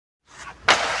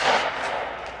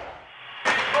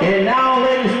And now,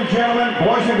 ladies and gentlemen,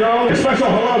 boys and girls, a special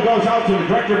hello goes out to the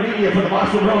Director of Media for the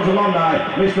Boston Bruins alumni,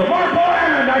 Mr. Mark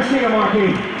Boland. I see you,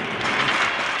 Marky.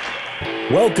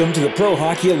 Welcome to the Pro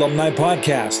Hockey Alumni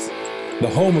Podcast, the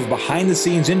home of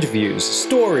behind-the-scenes interviews,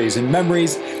 stories, and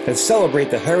memories that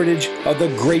celebrate the heritage of the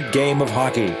great game of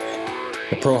hockey.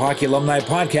 The Pro Hockey Alumni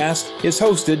Podcast is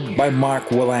hosted by Mark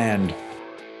Willand.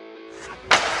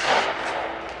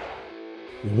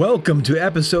 Welcome to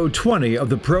episode 20 of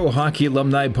the Pro Hockey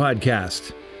Alumni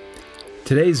Podcast.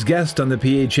 Today's guest on the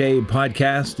PHA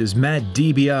podcast is Matt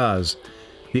DiBiase,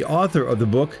 the author of the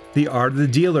book, The Art of the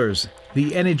Dealers,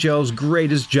 the NHL's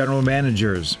Greatest General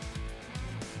Managers.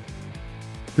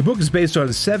 The book is based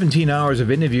on 17 hours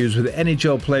of interviews with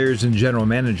NHL players and general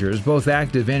managers, both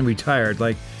active and retired,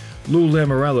 like Lou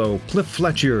Lamoriello, Cliff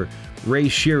Fletcher, Ray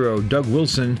Shero, Doug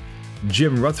Wilson,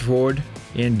 Jim Rutherford,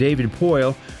 and David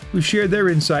Poile, who shared their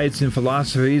insights and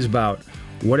philosophies about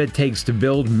what it takes to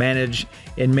build, manage,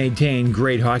 and maintain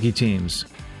great hockey teams.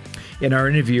 In our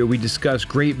interview, we discuss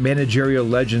great managerial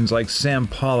legends like Sam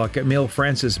Pollock, Emile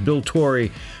Francis, Bill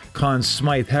Torrey, Conn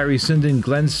Smythe, Harry Sinden,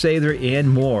 Glenn Sather, and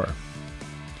more.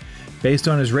 Based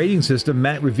on his rating system,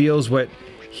 Matt reveals what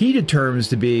he determines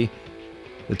to be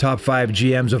the top 5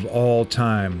 GMs of all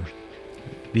time.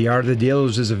 The Art of the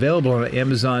Dealers is available on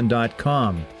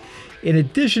Amazon.com. In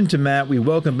addition to Matt, we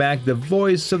welcome back the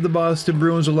voice of the Boston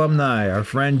Bruins alumni, our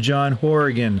friend John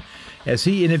Horrigan, as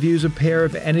he interviews a pair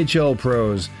of NHL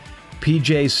pros,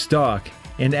 PJ Stock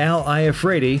and Al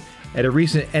Iafrate, at a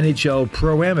recent NHL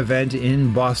Pro-Am event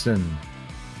in Boston.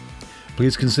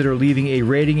 Please consider leaving a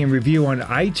rating and review on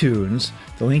iTunes.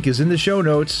 The link is in the show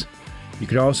notes. You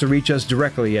can also reach us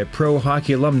directly at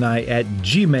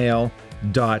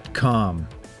prohockeyalumni@gmail.com.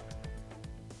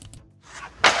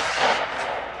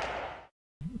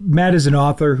 Matt is an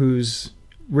author who's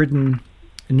written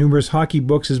numerous hockey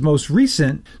books. His most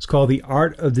recent is called The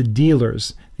Art of the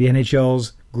Dealers, the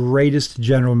NHL's Greatest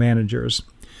General Managers.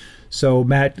 So,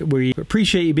 Matt, we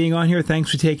appreciate you being on here.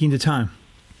 Thanks for taking the time.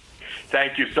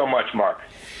 Thank you so much, Mark.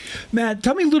 Matt,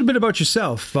 tell me a little bit about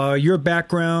yourself, your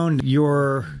background,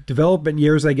 your development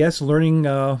years, I guess, learning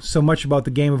so much about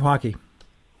the game of hockey.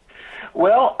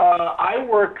 Well, I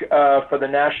work for the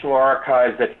National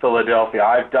Archives at Philadelphia.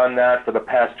 I've done that for the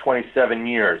past 27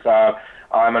 years.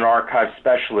 I'm an archive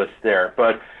specialist there.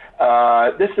 But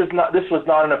this was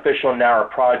not an official NARA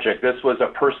project. This was a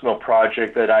personal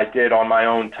project that I did on my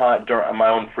own time, during my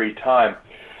own free time.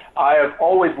 I have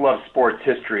always loved sports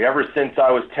history. Ever since I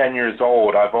was 10 years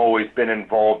old, I've always been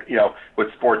involved,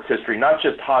 with sports history, not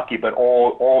just hockey, but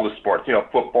all the sports,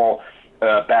 football,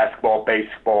 basketball,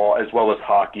 baseball, as well as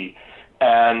hockey.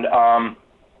 And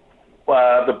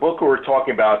the book we're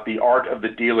talking about, The Art of the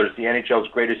Dealers, the NHL's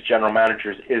Greatest General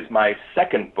Managers, is my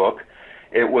second book.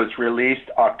 It was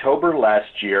released October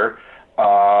last year.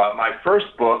 My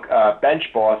first book,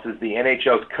 Bench Bosses, the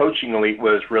NHL's Coaching Elite,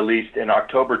 was released in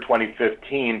October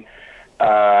 2015,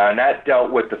 and that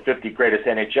dealt with the 50 greatest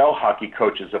NHL hockey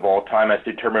coaches of all time, as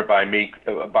determined by me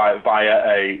via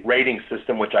a rating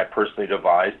system which I personally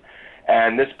devised.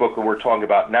 And this book that we're talking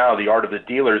about now, The Art of the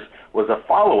Dealers, was a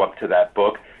follow-up to that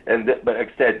book. But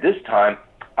instead, this time,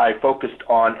 I focused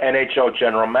on NHL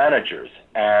general managers.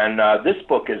 And this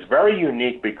book is very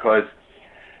unique because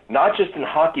not just in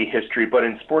hockey history, but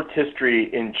in sports history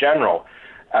in general,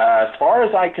 as far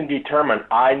as I can determine,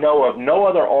 I know of no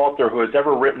other author who has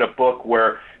ever written a book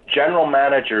where general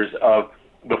managers of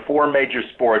the 4 major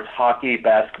sports, hockey,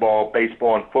 basketball,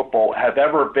 baseball, and football, have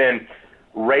ever been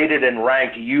rated and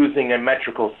ranked using a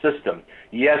metrical system.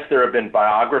 Yes, there have been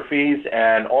biographies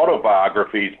and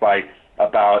autobiographies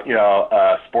about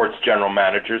sports general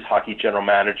managers, hockey general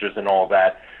managers, and all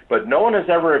that, but no one has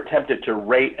ever attempted to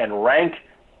rate and rank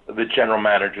the general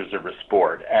managers of a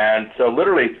sport. And so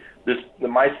literally,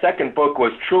 my second book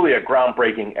was truly a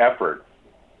groundbreaking effort.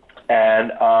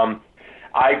 And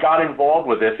I got involved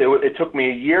with this. It took me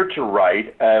a year to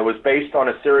write. It was based on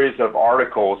a series of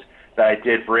articles that I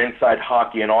did for Inside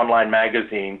Hockey, an online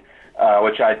magazine,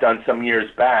 which I had done some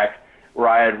years back, where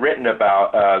I had written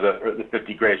about the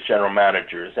 50 greatest general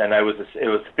managers. And it was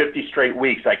 50 straight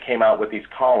weeks I came out with these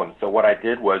columns. So what I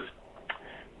did was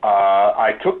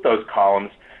I took those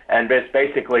columns and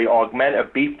basically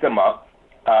beefed them up.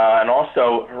 And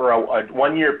also for a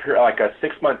 1 year period, like a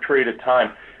 6-month period of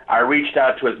time, I reached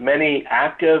out to as many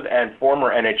active and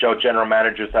former NHL general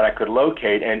managers that I could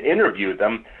locate and interview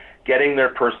them, getting their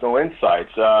personal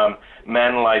insights.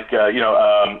 Men like Lou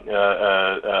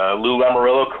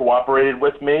Lamoriello cooperated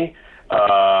with me.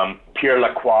 Pierre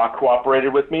Lacroix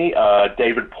cooperated with me.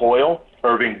 David Poile,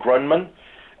 Irving Grunman,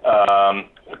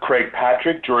 Craig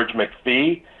Patrick, George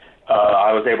McPhee,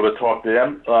 I was able to talk to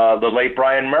them. The late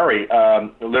Brian Murray,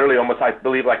 literally almost, I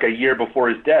believe, like a year before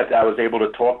his death, I was able to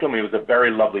talk to him. It was a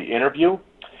very lovely interview.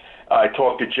 I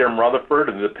talked to Jim Rutherford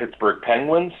of the Pittsburgh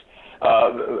Penguins.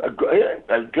 Doug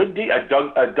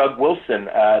Wilson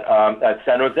at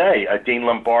San Jose, Dean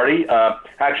Lombardi.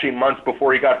 Actually, months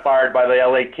before he got fired by the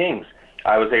LA Kings,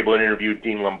 I was able to interview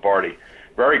Dean Lombardi.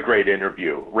 Very great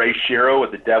interview. Ray Shero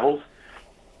with the Devils.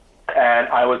 And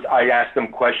I asked them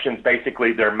questions,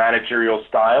 basically their managerial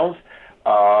styles,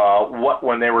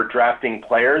 when they were drafting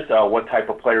players, what type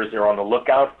of players they're on the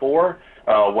lookout for,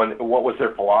 what was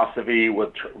their philosophy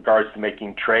with regards to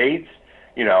making trades,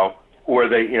 were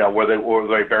they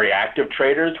very active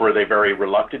traders, were they very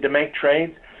reluctant to make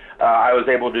trades? I was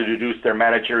able to deduce their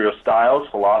managerial styles,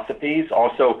 philosophies,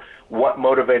 also what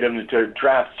motivated them to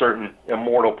draft certain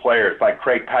immortal players. Like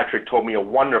Craig Patrick told me a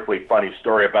wonderfully funny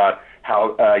story about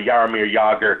how Jaromir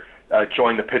Jagr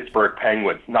joined the Pittsburgh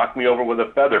Penguins, knocked me over with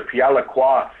a feather. Pierre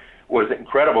Lacroix was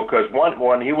incredible because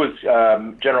when he was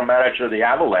general manager of the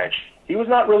Avalanche, he was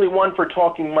not really one for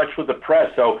talking much with the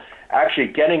press. So actually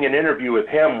getting an interview with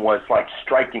him was like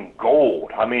striking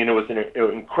gold. I mean, it was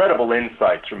incredible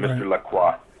insights from Mr.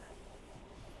 Lacroix.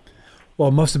 Well,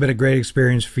 it must have been a great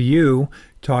experience for you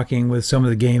talking with some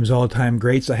of the game's all-time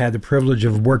greats. I had the privilege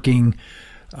of working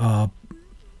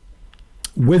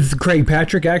with Craig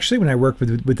Patrick, actually, when I worked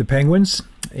with the Penguins,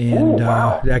 and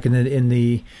back in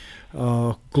the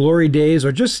glory days,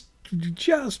 or just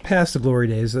past the glory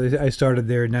days. I started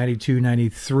there in 92,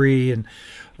 93, and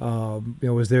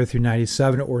was there through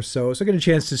 97 or so. So I got a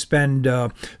chance to spend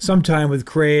some time with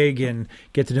Craig and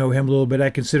get to know him a little bit. I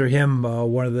consider him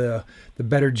one of the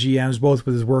better GMs, both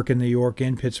with his work in New York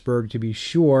and Pittsburgh, to be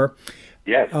sure.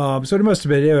 Yes. So it must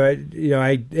have been,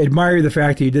 I admire the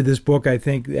fact that you did this book. I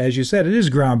think, as you said, it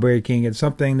is groundbreaking. It's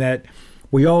something that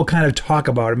we all kind of talk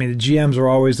about. I mean, the GMs are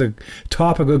always the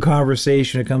topic of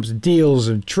conversation when it comes to deals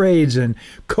and trades and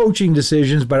coaching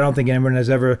decisions, but I don't think anyone has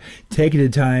ever taken the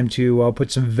time to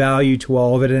put some value to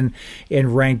all of it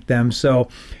and rank them. So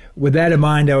with that in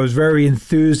mind, I was very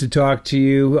enthused to talk to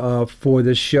you for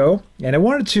this show. And I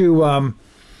wanted to,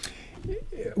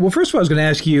 well, first of all, I was going to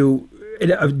ask you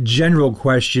a general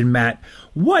question, Matt.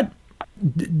 What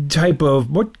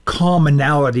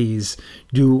commonalities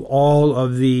do all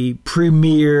of the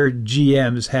premier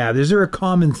GMs have? Is there a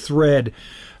common thread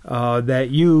that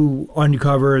you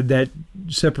uncovered that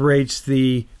separates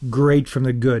the great from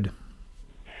the good?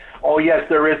 Oh, yes,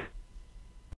 there is.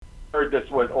 I heard this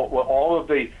with all of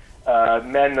the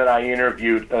men that I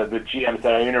interviewed, the GMs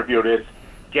that I interviewed, is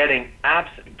giving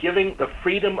the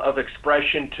freedom of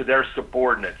expression to their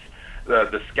subordinates.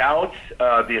 The scouts,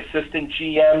 the assistant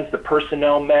GMs, the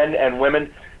personnel men and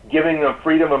women, giving them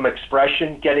freedom of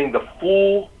expression, getting the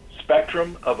full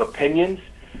spectrum of opinions,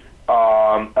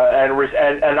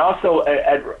 and also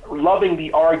loving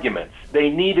the arguments.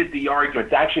 They needed the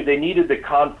arguments. Actually, they needed the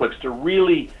conflicts to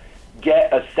really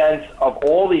get a sense of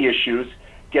all the issues,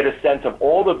 get a sense of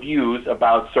all the views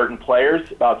about certain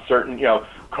players, about certain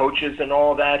coaches and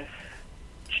all that.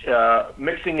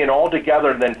 Mixing it all together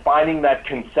and then finding that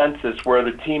consensus where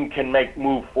the team can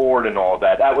move forward and all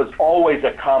that. That was always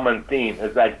a common theme,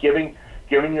 is that giving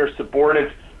your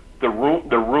subordinates the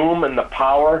room and the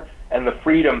power and the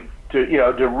freedom to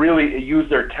really use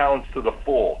their talents to the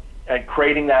full, and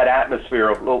creating that atmosphere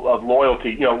of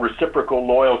loyalty, reciprocal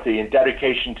loyalty and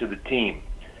dedication to the team.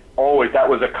 Always, that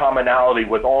was a commonality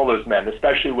with all those men,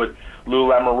 especially with Lou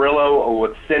Lamoriello, or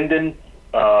with Sinden,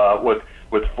 with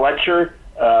Fletcher.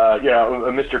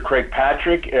 Mr. Craig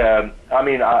Patrick. George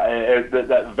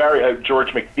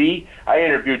McPhee. I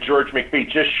interviewed George McPhee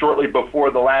just shortly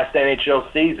before the last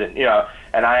NHL season.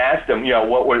 And I asked him,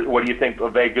 what do you think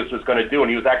Vegas was going to do? And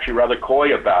he was actually rather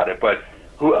coy about it. But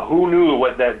who knew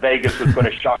that Vegas was going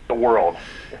to shock the world?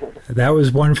 That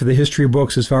was one for the history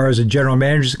books as far as a general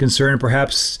manager is concerned.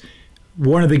 Perhaps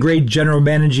one of the great general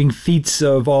managing feats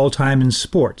of all time in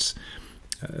sports.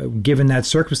 Given that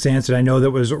circumstance, and I know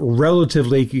that was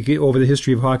relatively, over the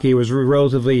history of hockey, it was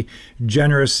relatively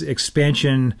generous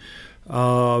expansion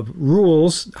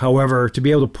rules. However, to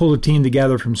be able to pull a team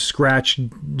together from scratch,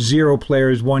 0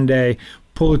 players one day,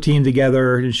 pull a team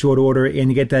together in short order,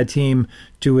 and to get that team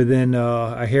to within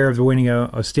a hair of winning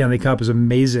a Stanley Cup is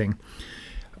amazing.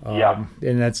 And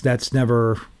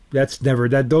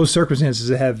those circumstances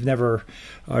have never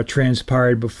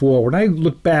transpired before. When I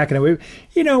look back, and we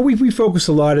focus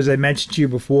a lot, as I mentioned to you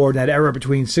before, in that era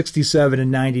between 67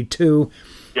 and 92.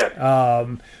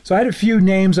 Yeah. So I had a few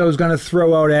names I was going to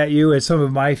throw out at you as some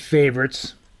of my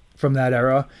favorites from that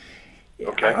era.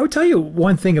 Okay. I would tell you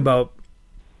one thing about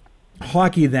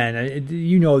hockey then.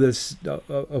 You know this,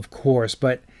 of course,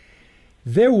 but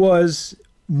There was,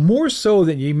 more so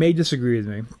than, you may disagree with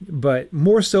me, but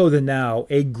more so than now,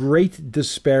 a great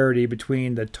disparity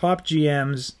between the top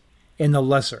GMs and the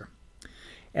lesser,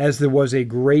 as there was a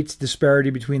great disparity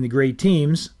between the great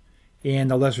teams and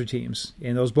the lesser teams.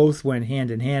 And those both went hand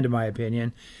in hand, in my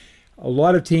opinion. A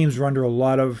lot of teams were under a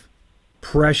lot of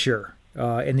pressure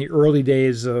in the early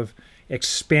days of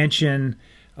expansion,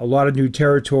 a lot of new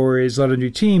territories, a lot of new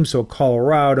teams, so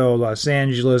Colorado, Los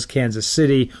Angeles, Kansas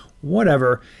City,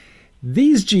 whatever.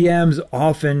 These GMs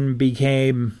often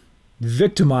became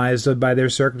victimized by their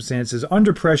circumstances,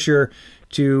 under pressure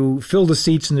to fill the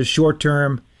seats in the short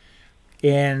term,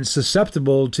 and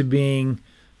susceptible to being,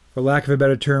 for lack of a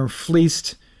better term,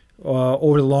 fleeced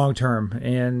over the long term.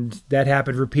 And that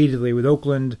happened repeatedly with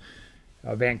Oakland,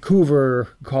 Vancouver,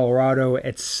 Colorado,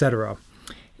 etc.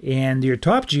 And your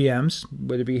top GMs,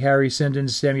 whether it be Harry Sinden,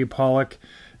 Samuel Pollock,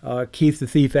 Keith the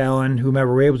Thief Allen,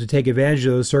 whomever, were able to take advantage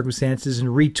of those circumstances and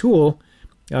retool.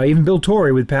 Even Bill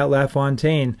Torrey with Pat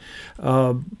LaFontaine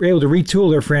were able to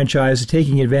retool their franchise,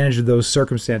 taking advantage of those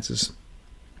circumstances.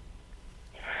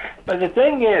 But the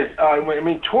thing is,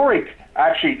 Torrey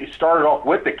actually started off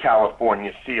with the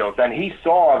California Seals, and he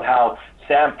saw how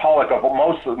Sam Pollock,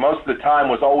 most of the time,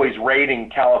 was always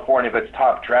rating California of its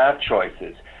top draft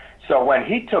choices. So when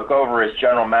he took over as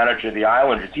general manager of the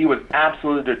Islanders, he was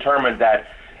absolutely determined that,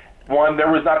 one,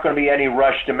 there was not going to be any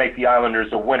rush to make the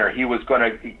Islanders a winner. He was going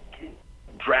to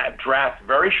draft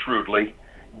very shrewdly,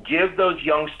 give those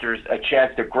youngsters a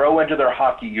chance to grow into their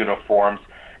hockey uniforms,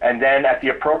 and then at the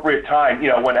appropriate time,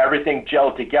 when everything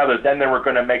gelled together, then they were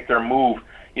going to make their move,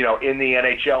 in the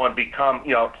NHL and become,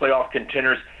 playoff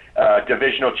contenders,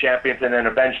 divisional champions, and then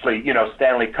eventually,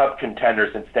 Stanley Cup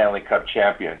contenders and Stanley Cup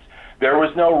champions. There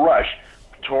was no rush.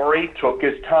 Torrey took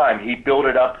his time. He built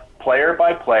it up player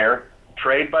by player,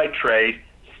 trade by trade,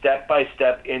 step by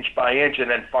step, inch by inch,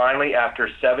 and then finally, after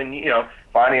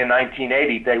finally in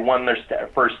 1980, they won their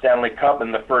first Stanley Cup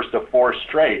and the first of 4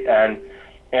 straight. And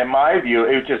in my view,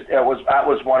 that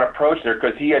was one approach there,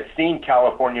 because he had seen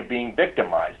California being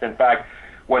victimized. In fact,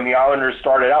 when the Islanders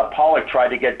started out, Pollock tried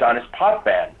to get Dennis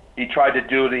Potvin. He tried to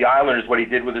do the Islanders what he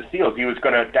did with the Seals. He was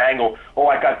going to dangle,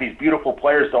 I got these beautiful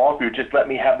players to offer you, just let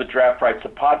me have the draft rights to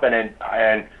Potvin.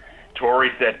 And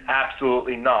Torrey said,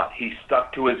 absolutely not. He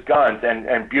stuck to his guns,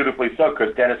 and beautifully so,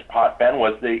 because Dennis Potvin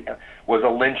was a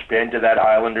linchpin to that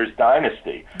Islanders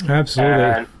dynasty.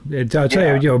 Absolutely. And I'll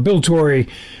tell you, Bill Torrey,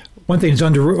 one thing that's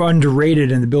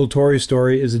underrated in the Bill Torrey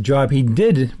story is the job he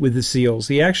did with the Seals.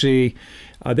 He actually,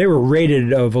 they were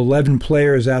rated of 11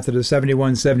 players after the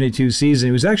 71-72 season.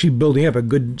 He was actually building up a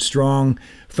good, strong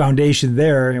foundation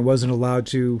there, and wasn't allowed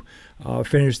to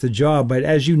finish the job. But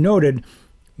as you noted,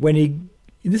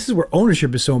 this is where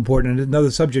ownership is so important, and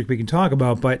another subject we can talk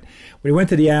about, but when he went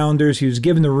to the Islanders, he was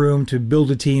given the room to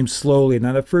build a team slowly.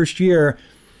 Now, the first year,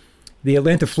 the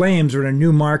Atlanta Flames are in a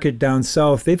new market down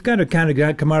south. They've got to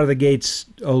come out of the gates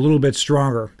a little bit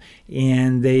stronger,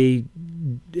 and they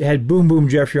had Boom Boom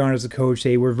Geoffrion as the coach.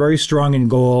 They were very strong in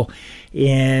goal,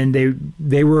 and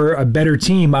they were a better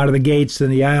team out of the gates than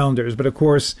the Islanders. But, of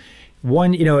course,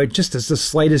 it just is the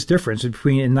slightest difference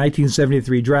between in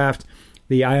 1973 draft,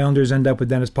 the Islanders end up with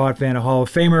Dennis Potvin, a Hall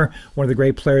of Famer, one of the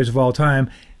great players of all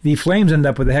time. The Flames end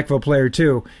up with a heck of a player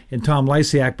too, in Tom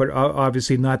Lysiak, but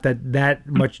obviously not that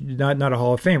much, not a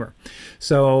Hall of Famer.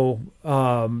 So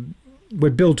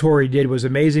what Bill Torrey did was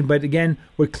amazing, but again,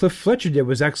 what Cliff Fletcher did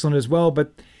was excellent as well.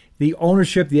 But the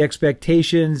ownership, the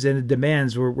expectations, and the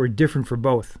demands were different for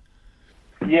both.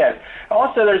 Yes.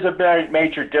 Also, there's a very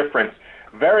major difference.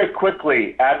 Very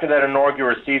quickly after that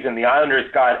inaugural season, the Islanders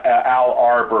got Al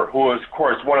Arbor, who was, of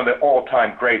course, one of the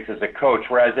all-time greats as a coach,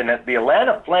 whereas in the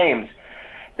Atlanta Flames,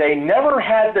 they never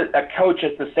had a coach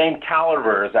at the same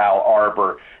caliber as Al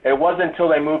Arbor. It wasn't until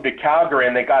they moved to Calgary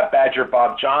and they got Badger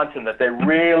Bob Johnson that they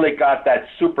really got that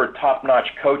super top-notch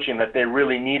coaching that they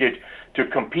really needed to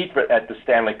compete at the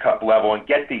Stanley Cup level and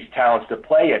get these talents to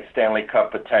play at Stanley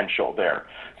Cup potential there.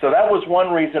 So that was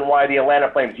one reason why the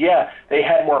Atlanta Flames, they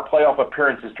had more playoff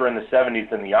appearances during the 70s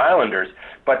than the Islanders,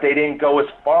 but they didn't go as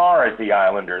far as the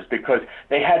Islanders because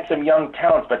they had some young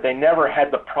talents, but they never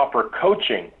had the proper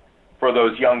coaching for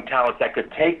those young talents that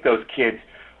could take those kids,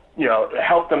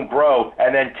 help them grow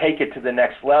and then take it to the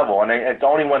next level. And it's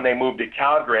only when they moved to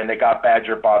Calgary and they got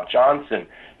Badger Bob Johnson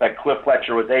that Cliff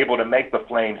Fletcher was able to make the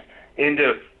Flames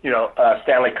into,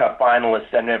 Stanley Cup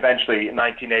finalists and eventually in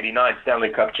 1989 Stanley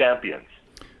Cup champions.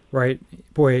 Right.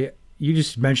 Boy, you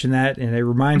just mentioned that, and it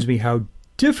reminds me how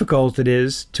difficult it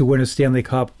is to win a Stanley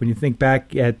Cup when you think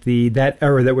back at that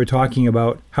era that we're talking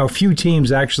about, how few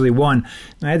teams actually won.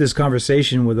 And I had this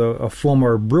conversation with a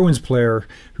former Bruins player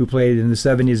who played in the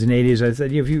 70s and 80s. I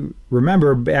said, if you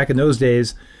remember back in those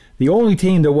days, the only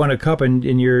team that won a cup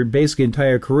in your basically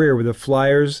entire career were the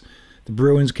Flyers, the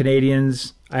Bruins,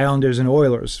 Canadiens, Islanders, and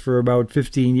Oilers for about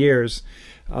 15 years.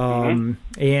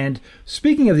 And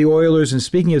speaking of the Oilers, and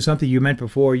speaking of something you meant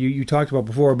before, you talked about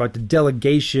before about the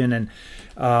delegation and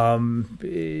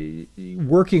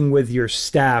working with your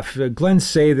staff. Glenn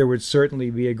Sather would certainly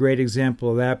be a great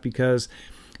example of that, because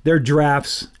their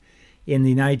drafts in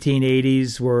the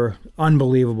 1980s were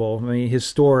unbelievable. I mean,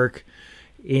 historic.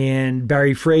 And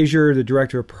Barry Frazier, the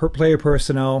director of player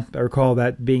personnel, I recall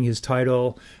that being his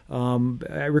title.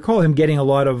 I recall him getting a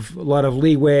lot of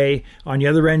leeway. On the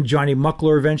other end, Johnny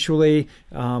Muckler eventually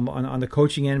on the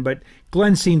coaching end. But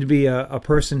Glenn seemed to be a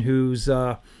person who's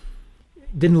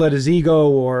didn't let his ego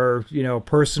or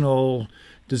personal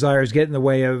desires get in the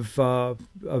way of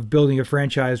building a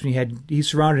franchise. And he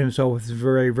surrounded himself with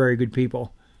very, very good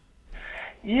people.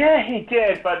 Yeah, he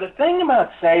did. But the thing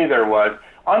about Sather was,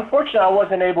 unfortunately, I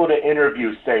wasn't able to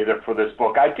interview Sather for this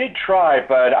book. I did try,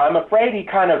 but I'm afraid he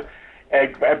kind of,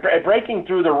 breaking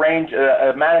through the range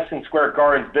of Madison Square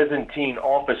Garden's Byzantine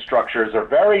office structure is a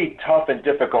very tough and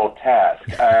difficult task.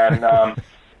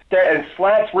 And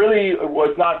Slats really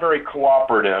was not very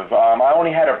cooperative. I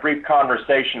only had a brief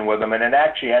conversation with him, and it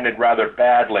actually ended rather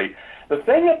badly. The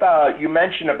thing you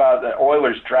mentioned about the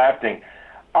Oilers drafting,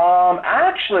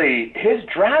 actually, his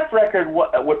draft record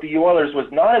with the Oilers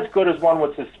was not as good as one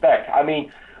would suspect. I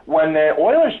mean, when the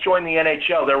Oilers joined the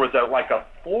NHL, there was a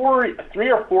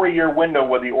 3 or 4 year window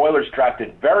where the Oilers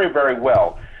drafted very, very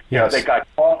well. Yes. They got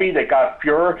Coffey, they got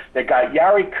Fuhrer, they got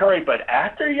Yari Curry, but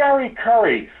after Yari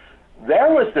Curry,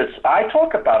 there was this, I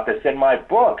talk about this in my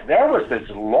book, there was this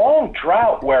long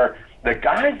drought where the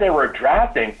guys they were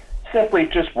drafting simply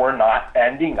just were not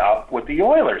ending up with the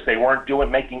Oilers. They weren't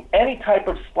making any type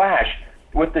of splash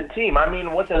with the team. I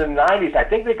mean, what's in the 90s? I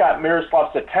think they got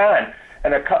Miroslav Satan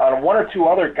and one or two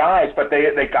other guys, but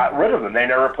they got rid of them. They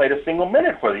never played a single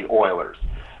minute for the Oilers.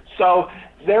 So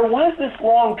there was this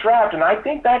long draft, and I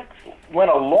think that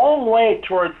went a long way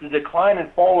towards the decline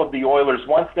and fall of the Oilers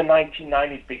once the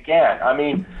 1990s began. I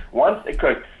mean, by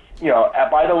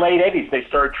the late 80s, they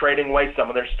started trading away some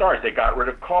of their stars. They got rid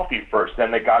of Coffey first, then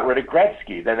they got rid of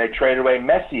Gretzky, then they traded away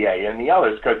Messier and the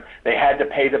others because they had to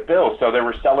pay the bills, so they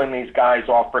were selling these guys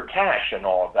off for cash and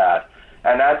all of that.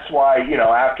 And that's why,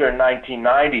 after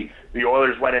 1990, the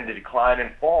Oilers went into decline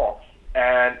and fall.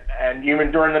 And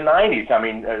even during the 90s, I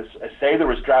mean, Sather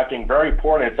was drafting very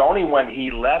poorly. It's only when he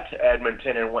left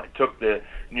Edmonton and took the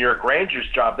New York Rangers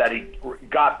job that he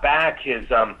got back his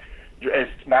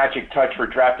magic touch for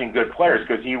drafting good players,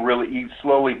 because he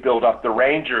slowly built up the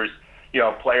Rangers,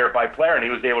 player by player, and he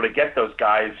was able to get those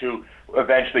guys who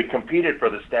eventually competed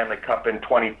for the Stanley Cup in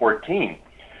 2014.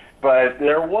 But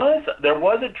there was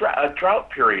a drought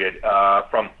period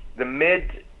from the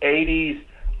mid 80s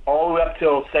all the way up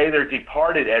till Sather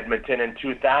departed Edmonton in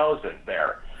 2000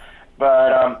 there.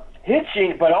 But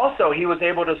but also he was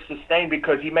able to sustain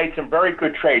because he made some very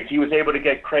good trades. He was able to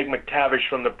get Craig McTavish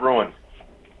from the Bruins.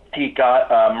 He got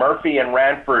Murphy and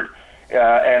Ranford,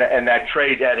 and that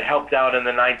trade that helped out in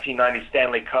the 1990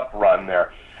 Stanley Cup run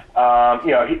there.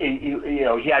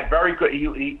 He had very good.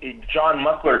 John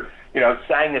Muckler,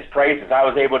 sang his praises. I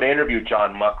was able to interview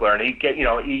John Muckler, and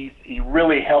he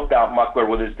really helped out Muckler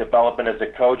with his development as a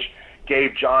coach.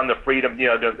 Gave John the freedom,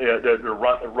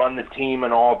 to run the team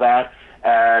and all that,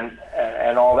 and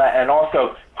all that, and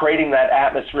also creating that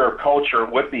atmosphere of culture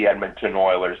with the Edmonton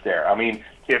Oilers there. I mean,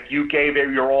 if you gave it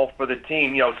your all for the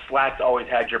team, Slats always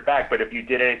had your back. But if you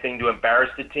did anything to embarrass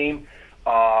the team,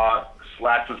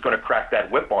 Slats was going to crack that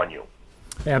whip on you.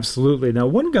 Absolutely. Now,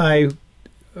 one guy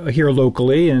here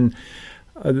locally, and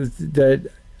that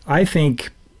I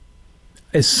think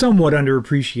is somewhat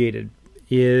underappreciated,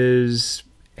 is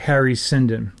Harry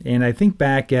Sinden. And I think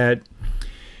back at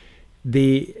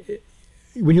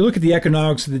when you look at the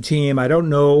economics of the team, I don't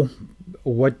know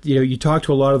what, you talk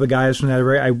to a lot of the guys from that.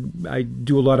 I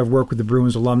do a lot of work with the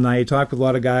Bruins alumni. You talk with a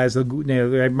lot of guys, Mike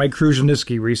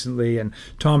Kruzhelnicki recently and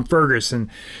Tom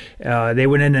Ferguson. They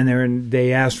went in there and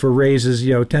they asked for raises,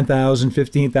 $10,000,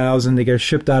 $15,000. They got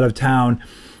shipped out of town.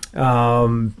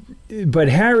 But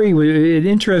Harry, an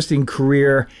interesting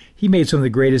career. He made some of the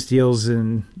greatest deals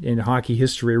in hockey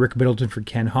history. Rick Middleton for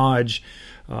Ken Hodge.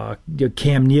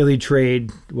 Cam Neely trade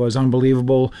was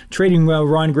unbelievable. Trading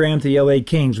Ron Graham to the LA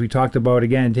Kings, we talked about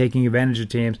again, taking advantage of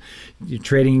teams.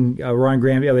 Trading Ron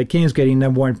Graham to the LA Kings, getting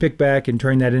number one pick back and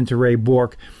turning that into Ray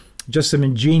Bourque. Just some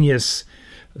ingenious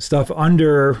stuff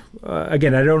under,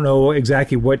 again, I don't know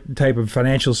exactly what type of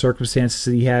financial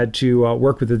circumstances he had to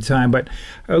work with at the time, but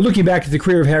looking back at the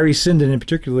career of Harry Sinden in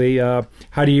particularly,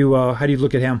 how do you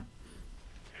look at him?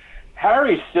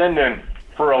 Harry Sinden,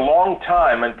 for a long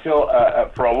time,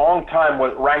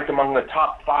 was ranked among the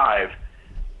top 5,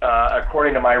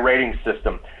 according to my rating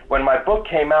system. When my book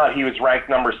came out, he was ranked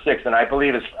number 6, and I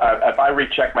believe, if I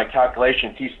recheck my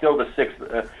calculations, he's still the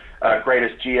 6th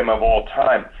greatest GM of all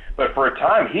time. But for a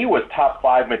time, he was top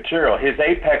 5 material. His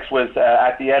apex was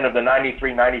at the end of the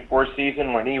 93-94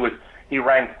 season when he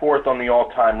ranked 4th on the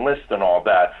all-time list and all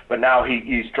that. But now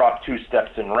he's dropped 2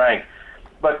 steps in rank.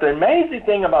 But the amazing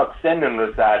thing about Sinden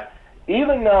was that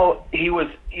even though he was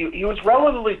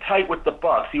relatively tight with the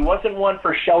Bucks, he wasn't one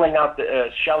for shelling out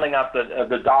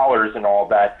the dollars and all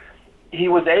that. He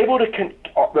was able to.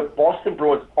 The Boston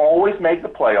Bruins always made the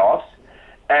playoffs,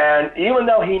 and even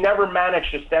though he never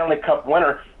managed a Stanley Cup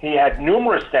winner, he had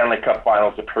numerous Stanley Cup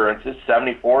Finals appearances: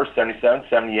 74, 77,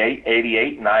 78,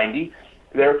 88, 90.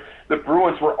 The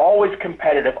Bruins were always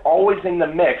competitive, always in the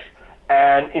mix.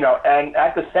 And and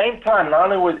at the same time,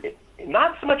 not only was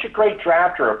not so much a great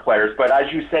drafter of players, but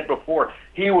as you said before,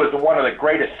 he was one of the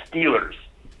greatest stealers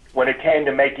when it came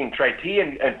to making trades. He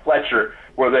and Fletcher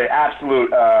were the absolute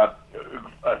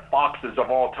foxes of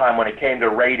all time when it came to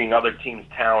rating other teams'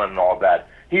 talent and all that.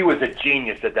 He was a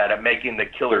genius at that, at making the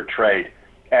killer trade,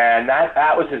 and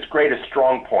that was his greatest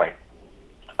strong point.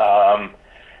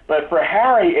 But for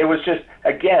Harry, it was just,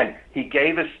 again, he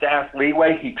gave his staff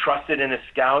leeway. He trusted in his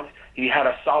scouts. He had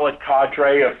a solid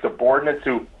cadre of subordinates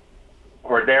who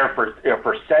were there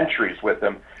for centuries with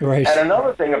him. Right. And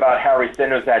another thing about Harry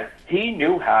Sinden is that he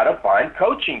knew how to find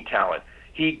coaching talent.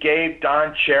 He gave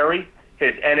Don Cherry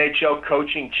his NHL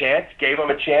coaching chance, gave him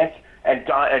a chance, and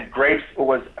Graves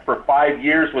was for 5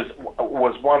 years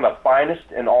was one of the finest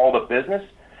in all the business.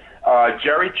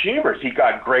 Jerry Cheevers, he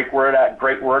got great work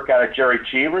out of Jerry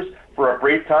Cheevers. For a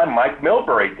brief time, Mike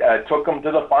Milbury took him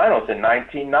to the finals in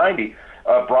 1990.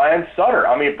 Brian Sutter.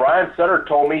 Brian Sutter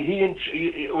told me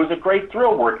it was a great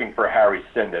thrill working for Harry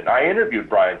Sinden. I interviewed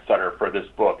Brian Sutter for this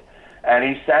book, and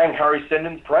he sang Harry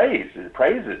Sinden's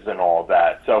praises and all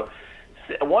that. So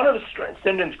one of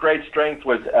Sinden's great strengths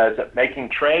was making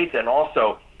trades and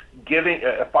also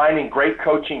finding great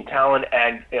coaching talent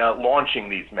and launching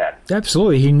these men.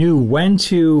 Absolutely. He knew when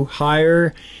to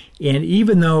hire, and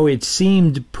even though it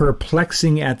seemed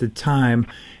perplexing at the time,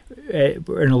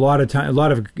 in a lot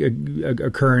of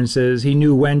occurrences, he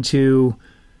knew when to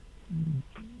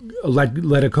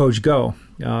let a coach go,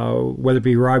 whether it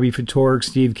be Robbie Ftorek,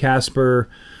 Steve Casper,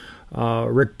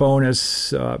 Rick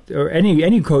Bowness, or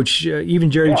any coach,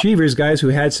 even Jerry Cheevers, guys who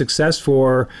had success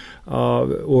or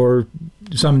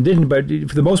some didn't, but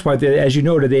for the most part, as you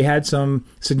noted, they had some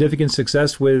significant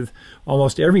success with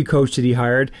almost every coach that he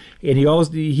hired, and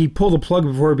he pulled the plug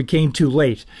before it became too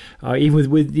late, even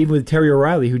with Terry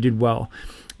O'Reilly, who did well.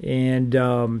 And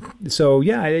so,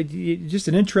 just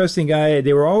an interesting guy.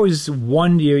 They were always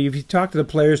one. If you talk to the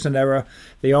players in that era,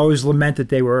 they always lament that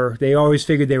they always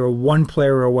figured they were one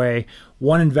player away,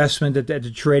 one investment at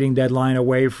the trading deadline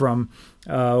away from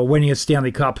winning a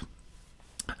Stanley Cup.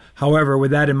 However, with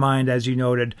that in mind, as you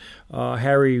noted,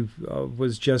 Harry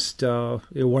was just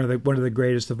one of the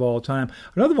greatest of all time.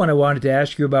 Another one I wanted to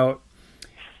ask you about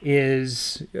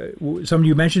is something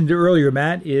you mentioned earlier,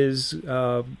 Matt, is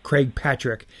Craig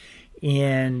Patrick.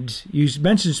 And you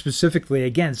mentioned specifically,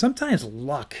 again, sometimes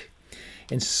luck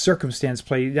and circumstance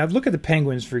play. Now, look at the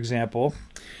Penguins, for example.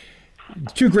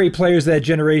 Two great players of that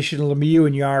generation, Lemieux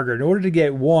and Jágr. In order to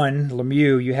get one,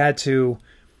 Lemieux, you had to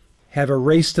have a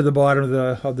race to the bottom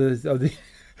of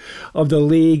the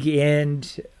league,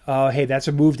 and hey, that's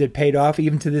a move that paid off.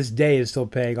 Even to this day, is still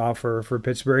paying off for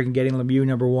Pittsburgh and getting Lemieux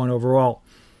number 1 overall.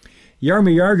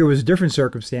 Jaromir Jágr was a different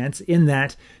circumstance in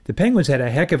that the Penguins had a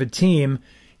heck of a team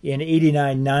in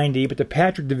 89-90, but the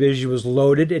Patrick division was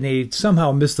loaded, and they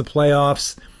somehow missed the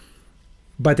playoffs.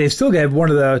 But they still had one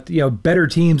of the better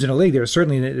teams in the league. They were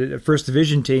certainly a first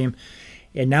division team,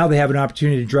 and now they have an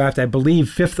opportunity to draft, I believe,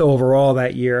 5th overall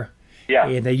that year. Yeah.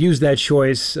 And they used that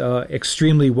choice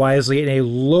extremely wisely in a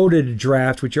loaded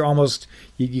draft, which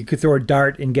you could throw a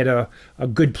dart and get a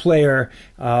good player.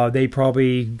 They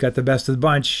probably got the best of the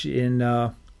bunch in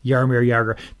Jaromir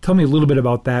Jágr. Tell me a little bit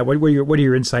about that. What are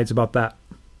your insights about that?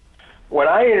 When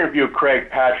I interviewed Craig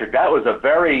Patrick, that was a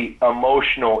very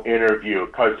emotional interview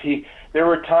because there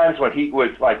were times when he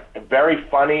was very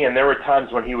funny, and there were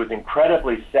times when he was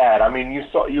incredibly sad. I mean,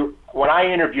 when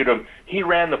I interviewed him, he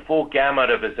ran the full gamut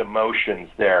of his emotions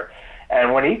there.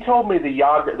 And when he told me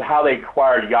how they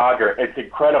acquired Jágr, it's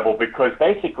incredible because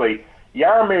basically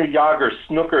Jaromir Jágr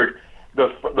snookered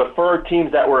the four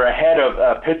teams that were ahead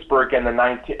of Pittsburgh in the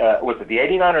was it the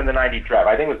 89 or the 90 draft?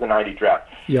 I think it was the 90 draft.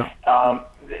 Yeah.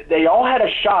 They all had a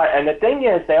shot, and the thing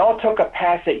is, they all took a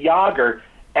pass at Yager,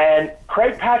 and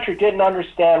Craig Patrick didn't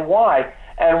understand why.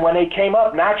 And when he came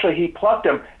up, naturally he plucked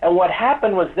him. And what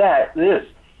happened was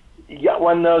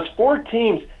when those four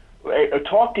teams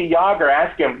talked to Yager,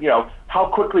 asked him, how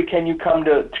quickly can you come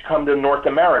to North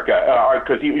America?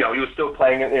 Because he was still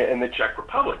playing in the Czech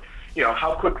Republic.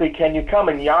 How quickly can you come?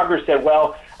 And Yager said,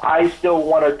 well, I still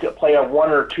want to play a 1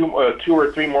 or 2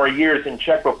 or 3 more years in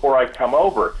Czech before I come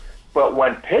over. But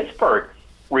when Pittsburgh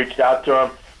reached out to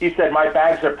him, he said, my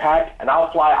bags are packed and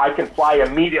I can fly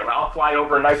immediately. I'll fly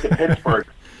overnight to Pittsburgh.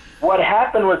 What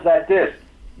happened was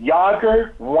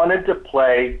Yager wanted to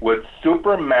play with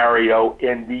Super Mario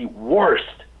in the worst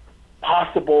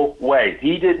possible way.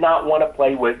 He did not want to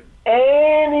play with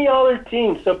any other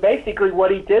team. So basically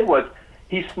what he did was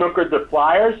he snookered the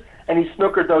Flyers and he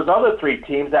snookered those other 3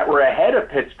 teams that were ahead of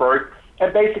Pittsburgh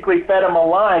and basically fed them a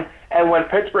line. And when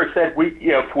Pittsburgh said,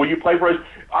 will you play for us?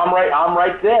 I'm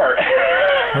right there.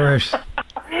 Right. So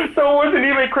it wasn't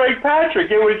even Craig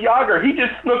Patrick. It was Yager. He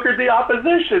just snookered the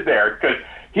opposition there because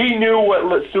he knew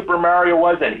what Super Mario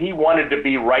was, and he wanted to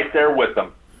be right there with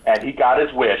them. And he got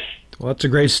his wish. Well, that's a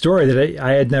great story that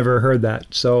I had never heard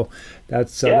that. So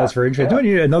that's very interesting.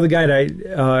 Yeah. Another guy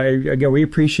that again, we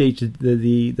appreciate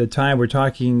the time. We're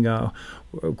talking, of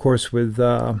course, with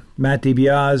Matt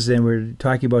DiBiase, and we're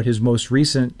talking about his most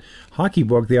recent hockey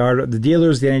book, The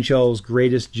Dealers, the NHL's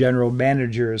Greatest General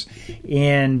Managers.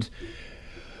 And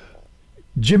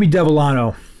Jimmy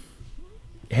Devellano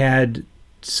had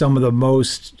some of the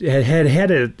most had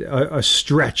a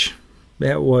stretch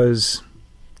that was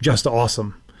just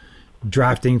awesome.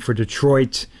 Drafting for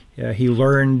Detroit, he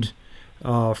learned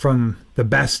from the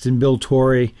best in Bill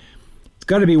Torrey. It's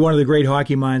got to be one of the great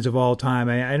hockey minds of all time.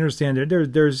 I understand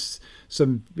there's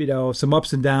some some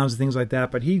ups and downs and things like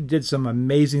that, but he did some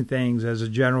amazing things as a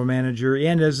general manager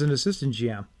and as an assistant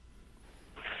GM.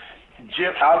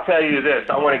 Jim, I'll tell you this.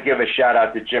 I want to give a shout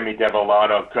out to Jimmy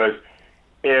Devellano because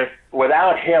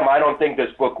without him, I don't think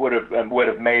this book would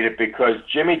have made it, because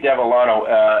Jimmy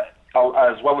Devellano,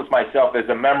 as well as myself, is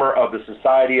a member of the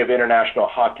Society of International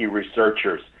Hockey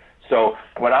Researchers. So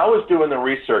when I was doing the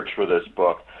research for this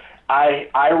book, I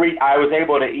was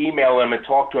able to email him and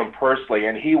talk to him personally,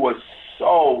 and he was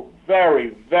so very,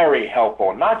 very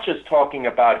helpful, not just talking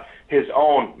about his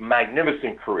own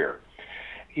magnificent career.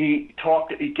 He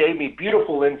gave me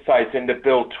beautiful insights into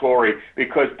Bill Torrey,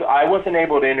 because I wasn't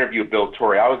able to interview Bill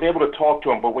Torrey. I was able to talk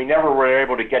to him, but we never were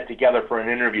able to get together for an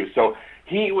interview. So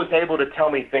he was able to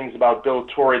tell me things about Bill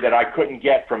Torrey that I couldn't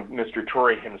get from Mr.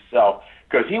 Torrey himself,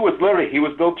 because he was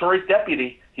Bill Torrey's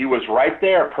deputy. He was right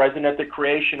there, present at the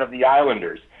creation of the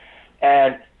Islanders.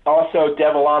 And also,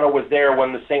 Devellano was there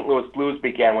when the St. Louis Blues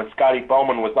began, when Scotty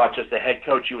Bowman was not just the head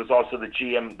coach, he was also the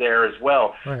GM there as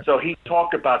well. Right. So he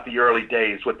talked about the early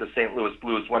days with the St. Louis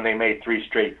Blues when they made 3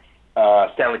 straight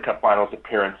Stanley Cup Finals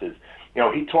appearances.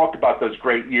 He talked about those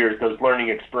great years, those learning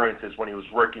experiences when he was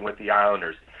working with the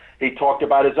Islanders. He talked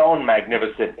about his own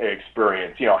magnificent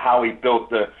experience, how he built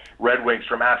the Red Wings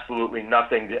from absolutely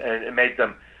nothing and made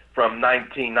them from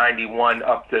 1991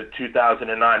 up to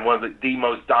 2009, one of the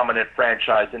most dominant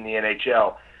franchise in the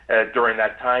NHL during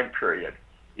that time period.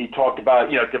 He talked about,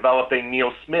 developing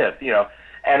Neil Smith,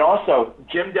 and also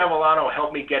Jim Devellano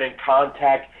helped me get in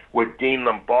contact with Dean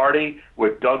Lombardi,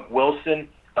 with Doug Wilson,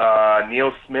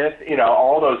 Neil Smith,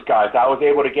 all those guys. I was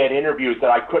able to get interviews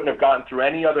that I couldn't have gotten through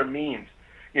any other means,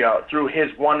 through his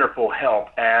wonderful help.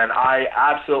 And I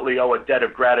absolutely owe a debt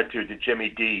of gratitude to Jimmy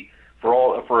D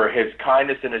for his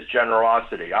kindness and his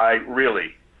generosity. I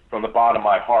really, from the bottom of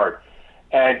my heart.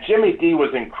 And Jimmy D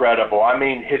was incredible. I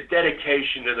mean, his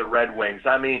dedication to the Red Wings.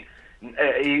 I mean,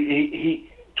 he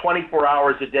 24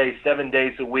 hours a day, 7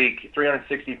 days a week,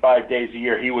 365 days a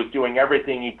year, he was doing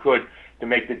everything he could to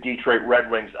make the Detroit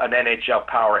Red Wings an NHL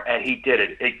power, and he did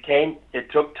it.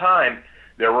 It took time.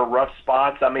 There were rough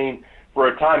spots. I mean, for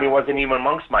a time, he wasn't even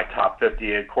amongst my top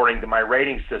 50 according to my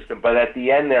rating system. But at the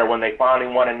end there, when they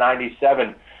finally won in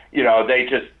 '97, he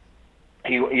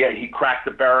cracked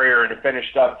the barrier and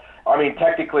finished up. I mean,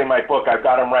 technically in my book, I've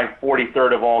got him ranked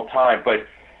 43rd of all time, but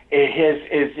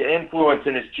his influence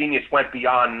and his genius went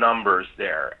beyond numbers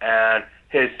there. And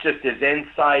his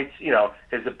insights,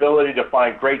 his ability to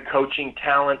find great coaching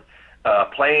talent,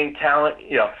 playing talent,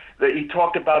 he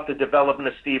talked about the development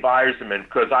of Steve Yzerman,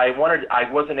 because I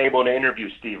wasn't able to interview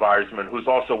Steve Yzerman, who's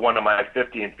also one of my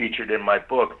 50 and featured in my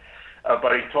book.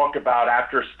 But he talked about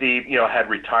after Steve, had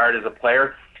retired as a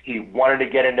player, he wanted to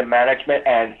get into management,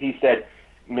 and he said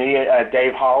me,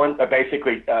 Dave Holland,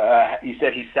 basically, he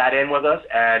said he sat in with us,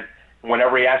 and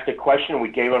whenever he asked a question, we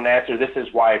gave him an answer. This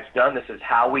is why it's done. This is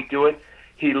how we do it.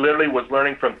 He literally was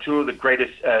learning from two of the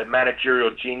greatest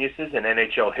managerial geniuses in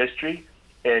NHL history,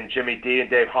 in Jimmy D and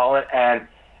Dave Holland, and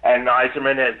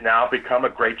Yzerman has now become a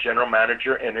great general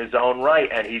manager in his own right,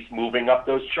 and he's moving up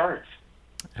those charts.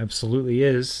 Absolutely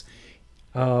is.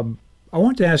 I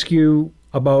want to ask you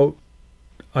about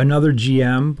another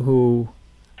GM who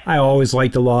I always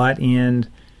liked a lot and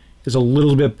is a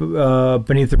little bit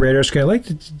beneath the radar screen. I'd like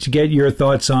to get your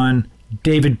thoughts on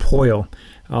David Poile,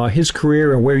 his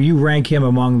career and where you rank him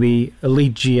among the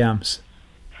elite GMs.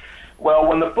 Well,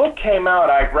 when the book came out,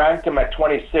 I ranked him at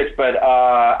 26, but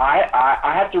I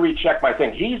have to recheck my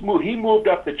thing. He moved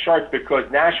up the charts because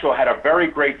Nashville had a very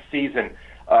great season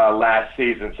last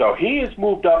season. So he has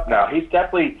moved up now. He's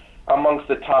definitely amongst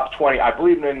the top 20. I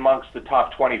believe amongst the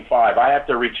top 25. I have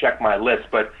to recheck my list,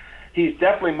 but he's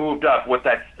definitely moved up with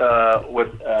that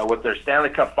with their Stanley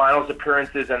Cup Finals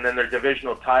appearances and then their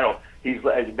divisional title. He's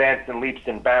advanced in leaps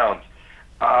and bounds.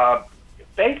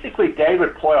 Basically,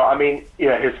 David Poile. I mean,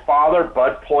 his father,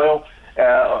 Bud Poile,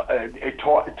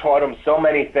 taught him so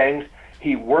many things.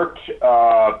 He worked.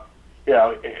 I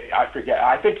forget.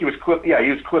 I think he was Cliff. Yeah,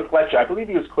 he was Cliff Fletcher. I believe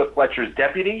he was Cliff Fletcher's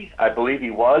deputy. I believe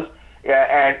he was. Yeah,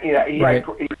 and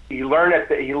he learned at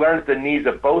the knees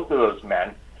of both of those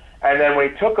men. And then when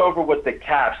he took over with the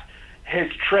Caps,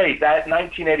 his trade, that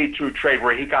 1982 trade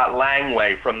where he got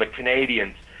Langley from the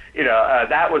Canadiens,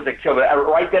 that was a killer.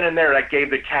 Right then and there, that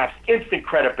gave the Caps instant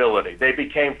credibility. They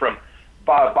became from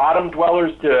bottom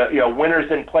dwellers to winners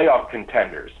and playoff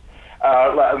contenders.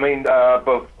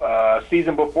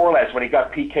 Season before last, when he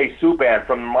got PK Subban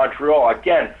from Montreal,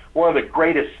 again, one of the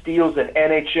greatest steals in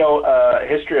NHL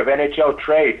history of NHL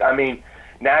trades. I mean,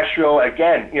 Nashville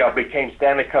again, became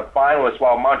Stanley Cup finalists,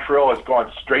 while Montreal has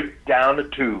gone straight down the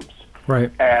tubes.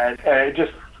 Right. And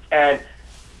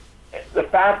the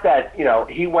fact that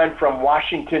he went from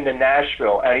Washington to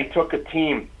Nashville, and he took a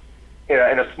team in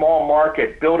a small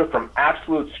market, built it from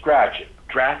absolute scratch,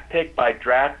 draft pick by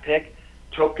draft pick.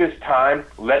 Took his time,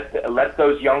 let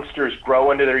those youngsters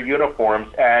grow into their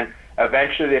uniforms, and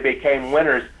eventually they became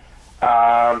winners.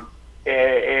 But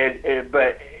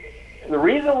the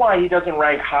reason why he doesn't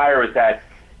rank higher is that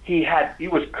he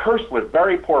was cursed with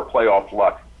very poor playoff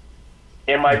luck.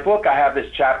 In my book, I have this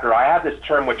chapter. I have this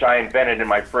term which I invented in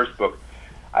my first book.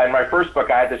 In my first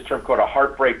book, I had this term called a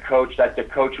heartbreak coach. That's a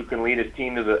coach who can lead his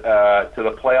team to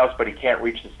the playoffs, but he can't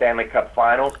reach the Stanley Cup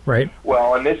Finals. Right.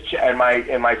 Well, in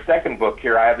my second book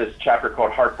here, I have this chapter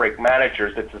called Heartbreak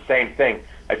Managers. It's the same thing.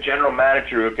 A general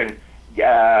manager who can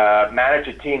manage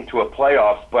a team to a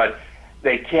playoffs, but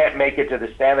they can't make it to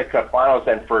the Stanley Cup Finals.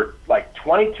 And for like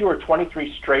 22 or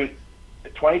 23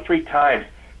 times,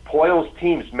 Poile's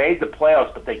teams made the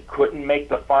playoffs, but they couldn't make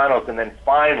the finals. And then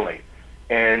finally,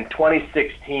 in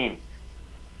 2017,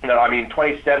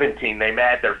 they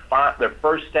made their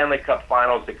first Stanley Cup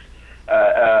Finals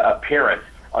appearance.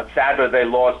 On Saturday, they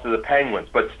lost to the Penguins,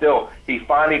 but still, he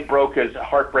finally broke his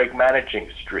heartbreak managing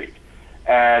streak,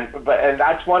 and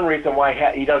that's one reason why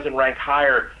he doesn't rank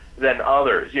higher than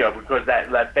others. Because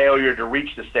that failure to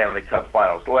reach the Stanley Cup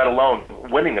Finals, let alone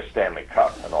winning a Stanley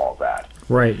Cup and all that.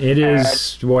 Right. It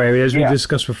is, as we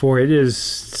discussed before, it is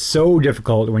so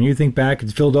difficult. When you think back at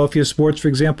Philadelphia sports, for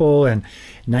example, and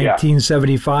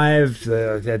 1975,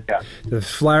 the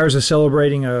Flyers are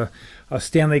celebrating a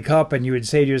Stanley Cup, and you would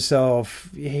say to yourself,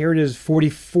 here it is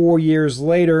 44 years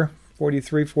later,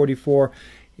 43, 44,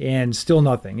 and still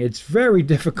nothing. It's very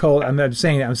difficult. I'm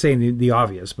saying the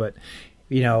obvious, but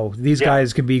these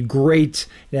guys can be great.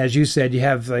 And as you said, you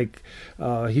have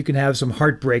you can have some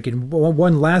heartbreak. And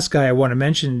one last guy I want to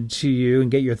mention to you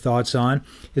and get your thoughts on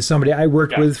is somebody I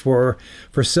worked with for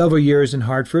several years in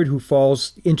Hartford, who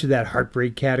falls into that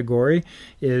heartbreak category,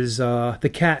 is the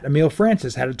Cat, Emile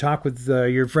Francis. Had a talk with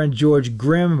your friend George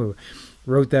Grimm, who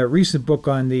wrote that recent book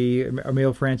on the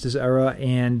Emile Francis era.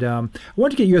 And I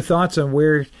want to get your thoughts on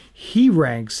where he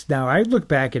ranks. Now, I look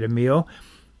back at Emile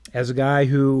as a guy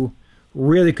who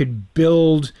really could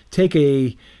take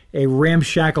a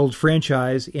ramshackled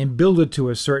franchise and build it to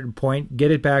a certain point, get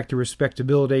it back to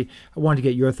respectability. I wanted to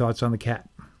get your thoughts on the Cat.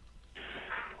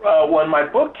 When my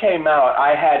book came out,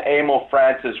 I had Emile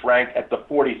Francis ranked at the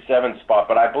 47th spot,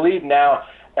 but I believe now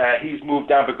he's moved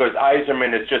down because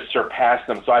Yzerman has just surpassed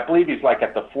him. So I believe he's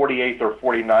at the 48th or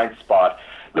 49th spot.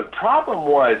 The problem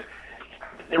was,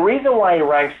 the reason why he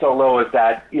ranked so low is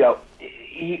that,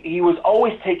 he was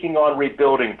always taking on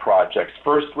rebuilding projects,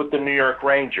 first with the New York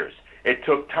Rangers. It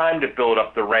took time to build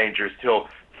up the Rangers till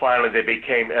finally they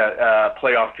became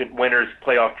playoff winners,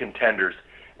 playoff contenders.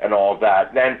 and all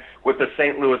that. Then with the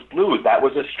St. Louis Blues, that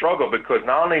was a struggle because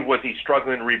not only was he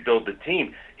struggling to rebuild the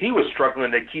team, he was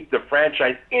struggling to keep the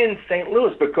franchise in St.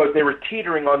 Louis because they were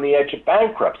teetering on the edge of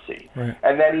bankruptcy. Right.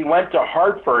 And then he went to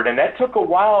Hartford, and that took a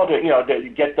while to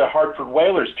get the Hartford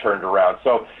Whalers turned around.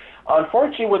 So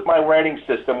unfortunately with my rating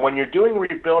system, when you're doing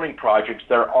rebuilding projects,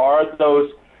 there are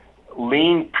those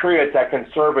lean periods that can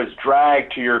serve as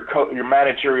drag to your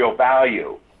managerial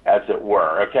value, as it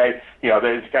were. Okay,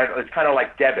 it's kind of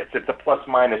like debits. It's a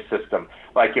plus-minus system.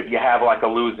 Like if you have like a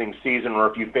losing season, or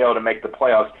if you fail to make the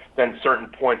playoffs, then certain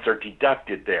points are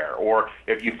deducted there. Or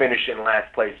if you finish in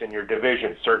last place in your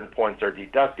division, certain points are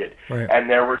deducted. Right. And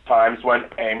there were times when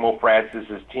Emil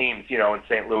Francis's teams, in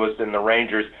St. Louis and the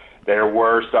Rangers, there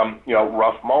were some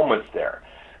rough moments there.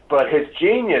 But his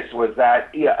genius was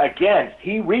that, again,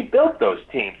 he rebuilt those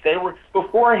teams.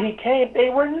 Before he came, they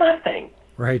were nothing.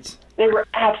 Right. They were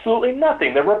absolutely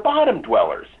nothing. They were bottom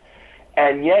dwellers.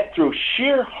 And yet, through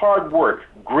sheer hard work,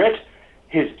 grit,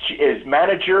 his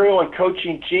managerial and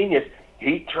coaching genius,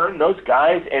 he turned those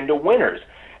guys into winners.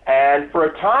 And for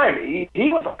a time, he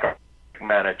was a heartbreak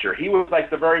manager. He was like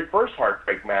the very first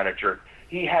heartbreak manager.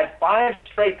 He had 5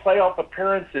 straight playoff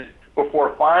appearances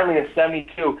before finally in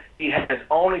 72, he had his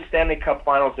only Stanley Cup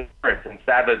Finals appearance, and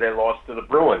sadly they lost to the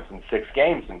Bruins in 6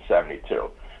 games in 72.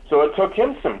 So it took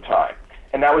him some time,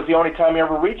 and that was the only time he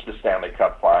ever reached the Stanley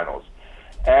Cup Finals.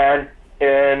 And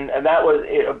that was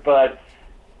it. But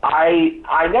I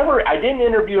didn't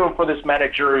interview him for this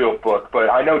managerial book, but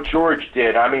I know George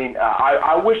did. I mean,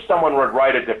 I wish someone would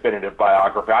write a definitive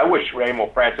biography. I wish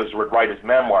Emil Francis would write his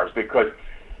memoirs, because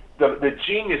the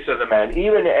genius of the man,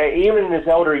 even in his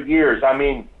elder years, I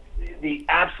mean, the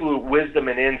absolute wisdom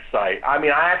and insight. I mean,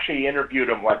 I actually interviewed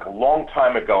him like a long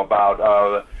time ago,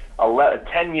 about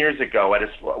 10 years ago at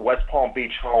his West Palm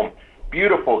Beach home.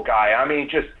 Beautiful guy. I mean,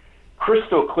 just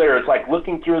crystal clear. It's like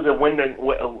looking through the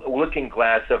looking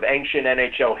glass of ancient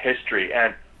NHL history.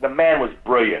 And the man was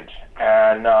brilliant.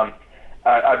 And not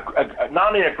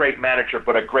only a great manager,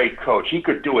 but a great coach. He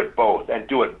could do it both and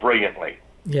do it brilliantly.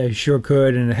 Yeah, he sure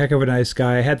could, and a heck of a nice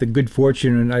guy. I had the good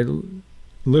fortune, and I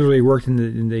literally worked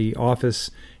in the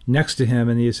office next to him,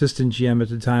 and the assistant GM at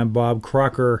the time, Bob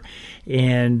Crocker,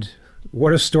 and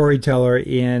what a storyteller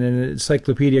and an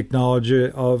encyclopedic knowledge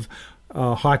of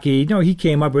hockey. He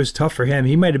came up, it was tough for him.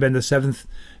 He might have been the 7th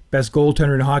best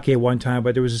goaltender in hockey at one time,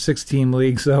 but there was a 6-team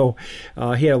league, so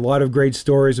he had a lot of great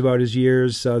stories about his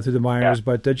years through the minors.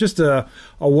 Yeah. But just a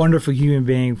wonderful human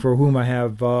being for whom I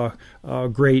have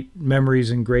great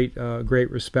memories and great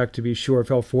respect, to be sure. I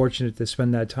felt fortunate to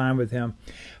spend that time with him.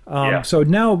 So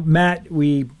now, Matt,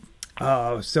 we're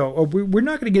not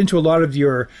going to get into a lot of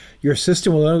your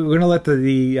system. We're going to let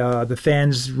the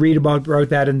fans read about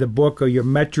that in the book, or your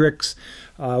metrics.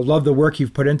 Love the work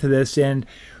you've put into this, and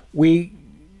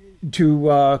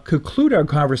to conclude our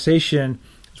conversation,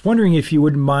 I was wondering if you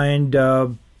wouldn't mind,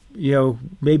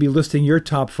 maybe listing your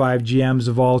top 5 GMs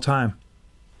of all time.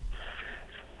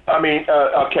 I mean,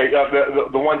 okay,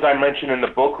 the ones I mentioned in the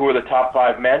book, who are the top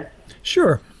 5 men?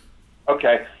 Sure.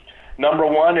 Okay. Number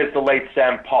 1 is the late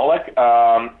Sam Pollock.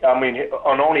 On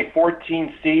only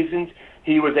 14 seasons,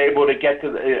 he was able to get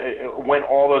to win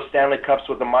all those Stanley Cups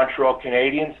with the Montreal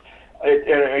Canadiens,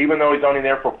 even though he's only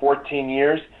there for 14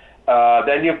 years.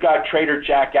 Then you've got Trader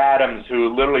Jack Adams,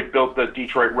 who literally built the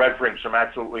Detroit Red Wings from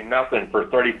absolutely nothing for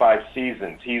 35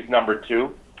 seasons. He's number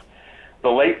 2. The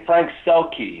late Frank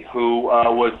Selke, who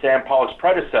was Sam Pollock's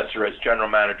predecessor as general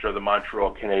manager of the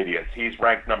Montreal Canadiens. He's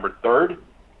ranked number 3.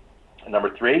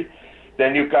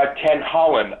 Then you've got Ken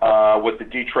Holland with the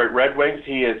Detroit Red Wings.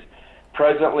 He is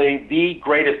presently the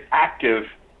greatest active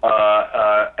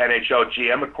NHL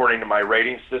GM according to my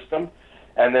rating system.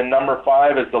 And then number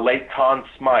 5 is the late Conn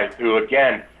Smythe, who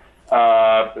again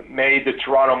made the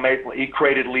Toronto Maple. He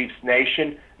created Leafs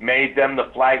Nation, made them the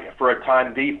flagship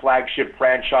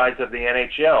franchise of the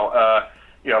NHL.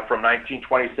 From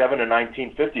 1927 to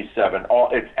 1957.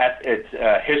 It's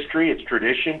history, it's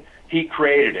tradition. He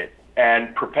created it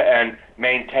and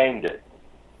maintained it.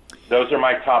 Those are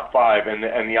my top 5 in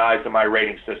the eyes of my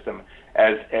rating system,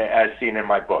 as seen in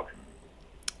my book.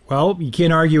 Well, you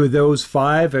can't argue with those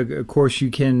 5. Of course, you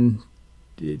can.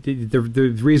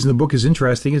 The reason the book is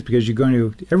interesting is because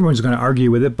everyone's going to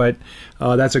argue with it, but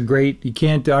that's you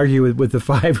can't argue with the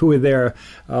 5 who are there.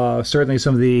 Certainly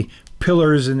some of the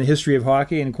pillars in the history of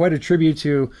hockey, and quite a tribute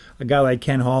to a guy like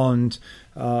Ken Holland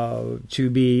to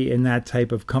be in that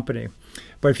type of company.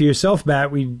 But for yourself,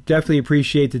 Matt, we definitely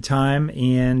appreciate the time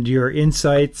and your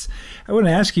insights. I want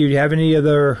to ask you, do you have any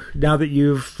other, now that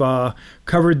you've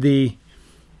covered the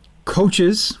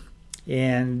coaches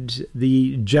and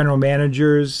the general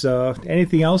managers.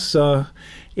 Anything else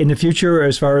in the future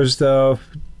as far as the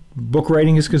book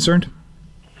writing is concerned?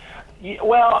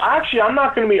 Well, actually,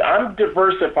 I'm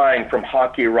diversifying from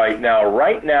hockey right now.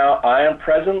 Right now, I am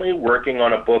presently working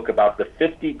on a book about the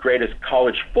 50 greatest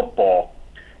college football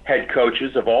head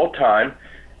coaches of all time.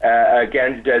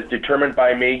 Again, as determined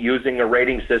by me using a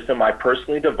rating system I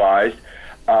personally devised.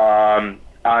 I'm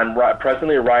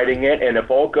presently writing it, and if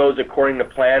all goes according to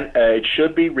plan, it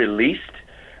should be released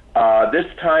this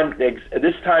time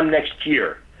next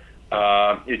year.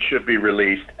 It should be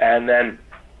released, and then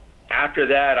after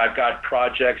that, I've got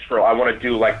projects I want to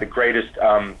do like the greatest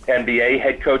NBA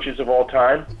head coaches of all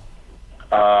time,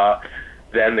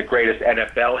 then the greatest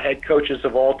NFL head coaches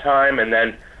of all time, and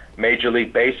then Major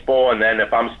League Baseball, and then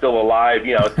if I'm still alive,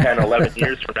 10, 11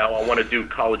 years from now, I want to do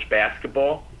college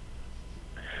basketball.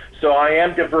 So I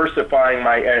am diversifying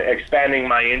expanding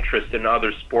my interest in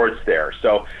other sports there.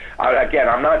 So again,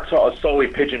 I'm not solely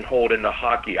pigeonholed into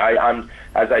hockey. I'm,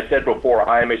 as I said before,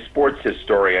 I am a sports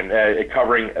historian,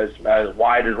 covering as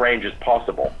wide a range as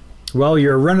possible. Well,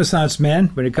 you're a Renaissance man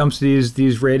when it comes to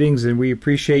these ratings, and we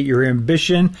appreciate your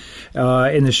ambition.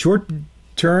 In the short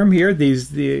term here,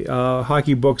 the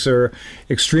hockey books are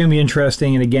extremely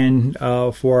interesting, and again,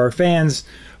 for our fans,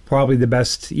 probably the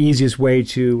best, easiest way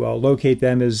to locate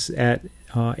them is at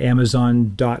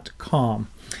Amazon.com.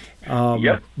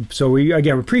 Yep. So we,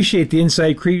 again, appreciate the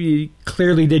insight.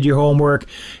 Clearly did your homework.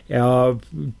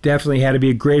 Definitely had to be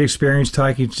a great experience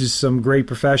talking to some great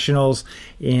professionals.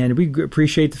 And we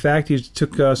appreciate the fact you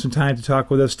took some time to talk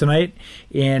with us tonight.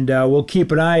 And we'll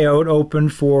keep an eye open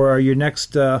for your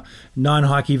next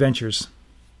non-hockey ventures.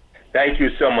 Thank you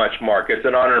so much, Mark. It's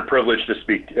an honor and privilege to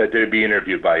be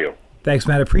interviewed by you. Thanks,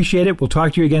 Matt. Appreciate it. We'll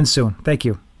talk to you again soon. Thank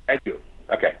you. Thank you.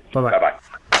 Okay. Bye-bye. Bye-bye.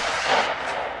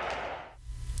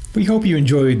 We hope you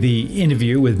enjoyed the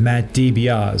interview with Matt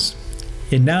DiBiase.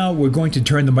 And now we're going to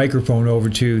turn the microphone over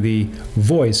to the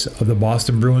voice of the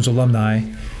Boston Bruins alumni,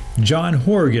 John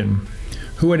Horgan,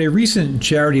 who at a recent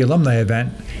charity alumni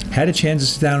event had a chance to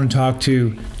sit down and talk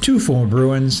to two former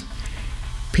Bruins,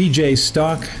 PJ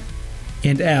Stock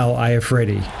and Al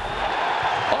Iafrate.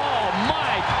 Oh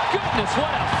my goodness, what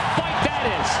a fight that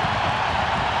is!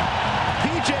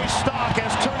 PJ Stock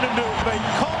has turned into a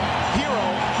cult hero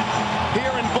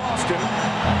here in Boston.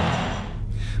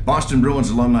 Boston Bruins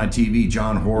Alumni TV,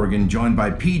 John Horgan, joined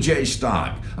by PJ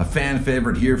Stock, a fan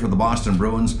favorite here for the Boston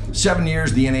Bruins. 7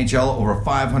 years in the NHL, over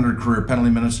 500 career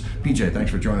penalty minutes. PJ, thanks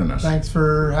for joining us. Thanks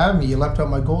for having me. You left out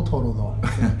my goal total, though.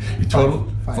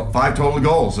 Five total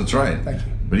goals, that's right. Thank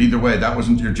you. But either way, that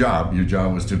wasn't your job. Your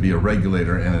job was to be a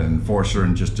regulator and an enforcer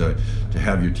and just to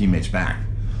have your teammates back.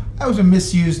 I was a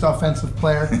misused offensive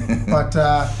player, but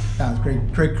it was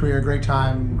great career, great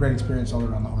time, great experience all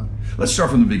around the horn. Let's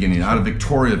start from the beginning. Out of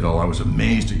Victoriaville, I was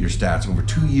amazed at your stats. Over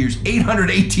 2 years,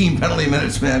 818 penalty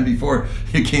minutes, man, before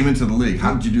you came into the league.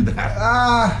 How did you do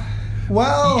that?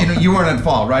 Well, you weren't at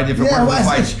fault, right? If it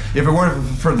weren't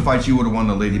for the fights, you would have won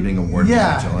the Lady Byng Award.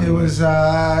 Yeah, it was.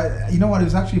 You know what? It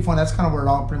was actually fun. That's kind of where it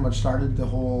all pretty much started. I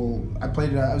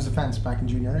was defense back in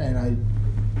junior, and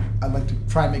I'd like to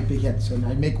try and make big hits, and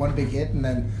I'd make one big hit, and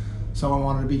then someone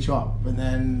wanted to beat you up, and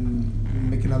then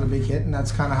make another big hit, and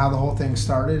that's kind of how the whole thing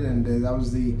started. And that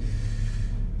was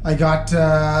I got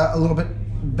a little bit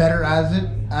better at it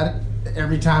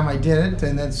every time I did it,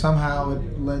 and then somehow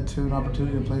it led to an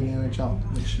opportunity to play in the NHL,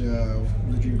 which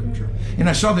was a dream come true. And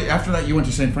I saw that after that you went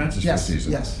to St. Francis for the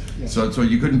season. Yes. So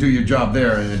you couldn't do your job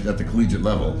there at the collegiate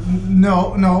level.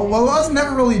 No. Well, it was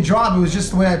never really a job. It was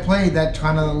just the way I played that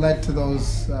kind of led to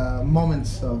those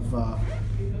moments of.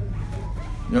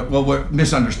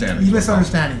 Misunderstandings.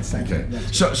 Misunderstandings. Thank Okay. you.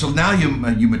 Yes. So now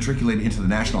you matriculated into the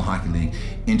National Hockey League,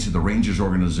 into the Rangers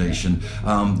organization.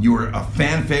 You were a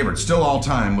fan favorite, still all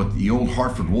time, with the old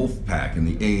Hartford Wolfpack in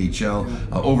the AHL.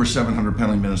 Over 700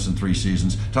 penalty minutes in 3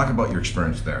 seasons. Talk about your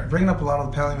experience there. Bringing up a lot of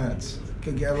the penalty minutes.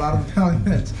 Could get a lot of the penalty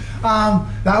minutes.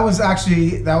 That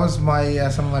was my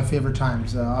some of my favorite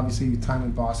times. Obviously, time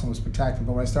in Boston was spectacular.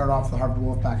 But when I started off with the Hartford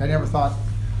Wolfpack, I never thought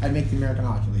I'd make the American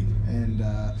Hockey League. And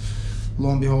lo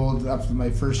and behold, after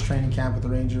my first training camp with the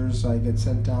Rangers, I get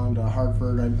sent down to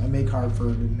Hartford. I make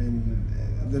Hartford,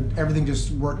 and everything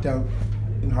just worked out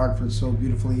in Hartford so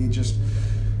beautifully. Just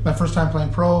my first time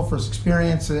playing pro, first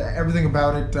experience, everything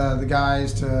about it. The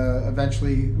guys to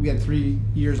eventually, we had 3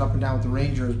 years up and down with the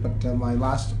Rangers, but my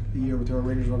last year with the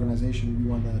Rangers organization, we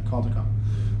won the Calder Cup,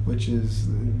 which is,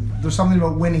 there's something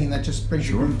about winning that just brings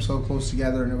the group so close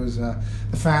together. And it was, the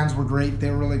fans were great.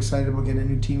 They were really excited about getting a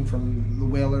new team from the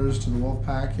Whalers to the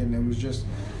Wolfpack, and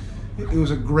it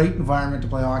was a great environment to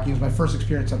play hockey. It was my first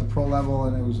experience at the pro level,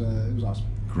 and it was awesome.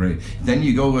 Great. Then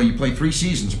you go, you play 3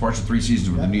 seasons, parts of 3 seasons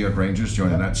with the New York Rangers,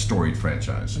 joining that storied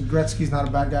franchise. And Gretzky's not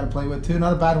a bad guy to play with, too.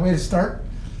 Not a bad way to start.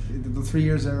 The 3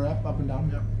 years there, up and down.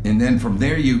 Yeah. And then from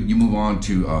there, you move on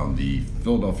to the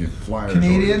Philadelphia Flyers.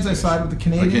 Canadians. I sided with the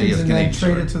Canadians and then traded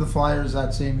sorry. to the Flyers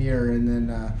that same year. And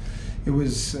then it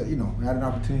was, I had an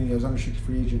opportunity. I was unrestricted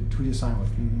free agent. Who do you sign with?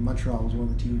 Montreal was one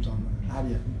of the teams on the. How do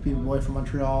you beat a boy from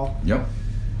Montreal? Yep.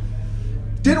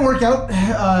 Didn't work out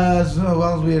as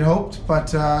well as we had hoped,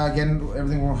 but again,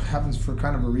 everything happens for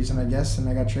kind of a reason, I guess. And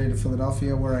I got traded to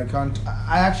Philadelphia, where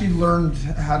I actually learned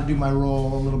how to do my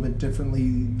role a little bit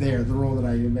differently there. The role that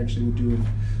I eventually would do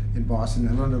in Boston,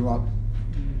 I learned a lot.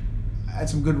 I had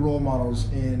some good role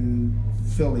models in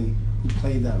Philly who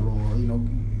played that role.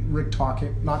 Rick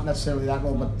Tocchet, not necessarily that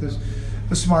role, but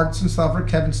the smarts and stuff.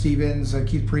 Kevin Stevens,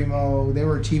 Keith Primo. They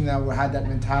were a team that had that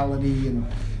mentality and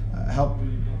helped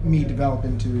me develop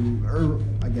into, or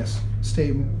I guess,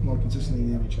 stay more consistently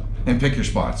in the NHL. And pick your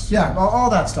spots. Yeah, all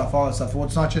that stuff. Well,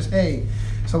 it's not just, hey,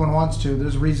 someone wants to.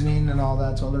 There's reasoning and all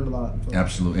that, so I learned a lot.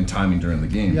 Absolutely, and timing during the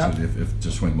game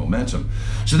to swing momentum.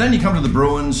 So then you come to the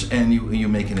Bruins and you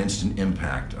make an instant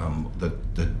impact. The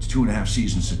 2.5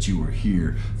 seasons that you were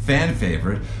here, fan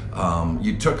favorite.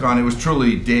 You took on, it was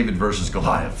truly David versus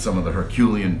Goliath, some of the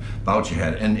Herculean bouts you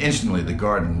had, and instantly the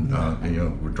Garden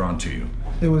were drawn to you.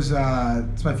 It was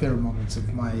it's my favorite moments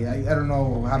of my. I don't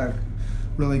know how to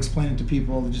really explain it to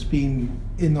people. Just being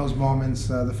in those moments,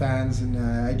 the fans, and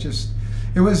I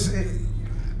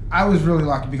was really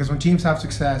lucky because when teams have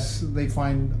success, they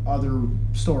find other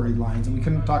storylines, and we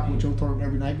couldn't talk about Joe Thornton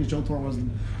every night because Joe Thornton was one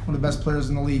of the best players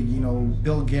in the league.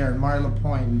 Bill Guerin, Mario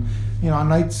Lapointe, and on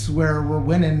nights where we're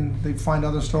winning, they find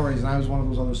other stories, and I was one of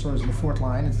those other stories. In the fourth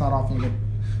line, it's not often you get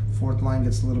fourth line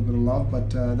gets a little bit of love,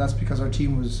 but that's because our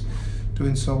team was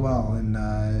doing so well, and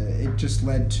it just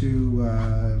led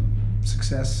to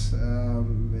success,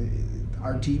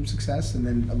 our team success, and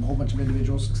then a whole bunch of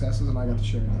individual successes, and I got to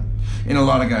share in that. And a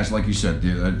lot of guys, like you said,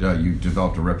 you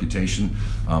developed a reputation.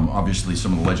 Obviously,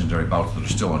 some of the legendary bouts that are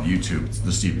still on YouTube,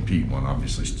 the Stephen Pete one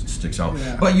obviously sticks out.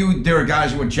 Yeah. But there are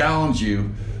guys who would challenge you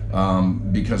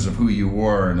because of who you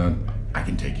were, and I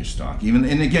can take your stock.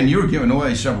 And again, you were giving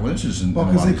away several inches. Well,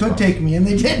 because they could take me, and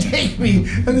they did take me,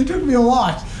 and they took me a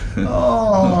lot.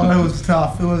 Oh, it was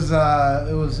tough. It was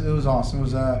awesome. It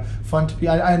was fun to be.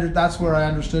 That's where I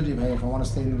understood. Hey, if I want to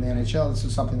stay in the NHL, this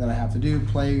is something that I have to do.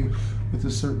 Play with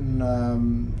a certain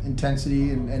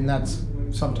intensity, and that's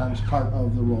sometimes part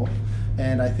of the role.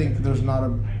 And I think there's not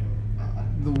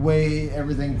the way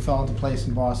everything fell into place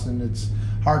in Boston. It's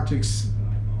hard to.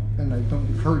 And I don't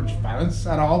encourage violence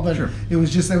at all, but it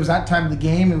was that time of the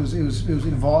game. It was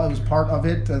involved. It was part of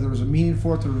it. There was a meaning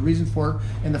for it. There was a reason for it,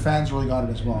 and the fans really got it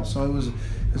as well. So it was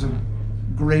a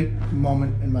great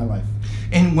moment in my life.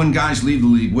 And when guys leave the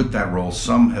league with that role,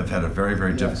 some have had a very,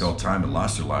 very difficult time and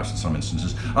lost their lives in some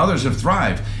instances. Others have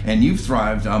thrived, and you've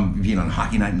thrived being on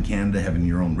Hockey Night in Canada, having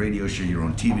your own radio show, your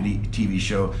own TV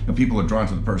show. People are drawn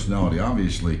to the personality,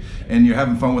 obviously, and you're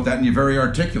having fun with that, and you're very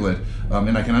articulate,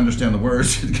 and I can understand the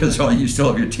words because you still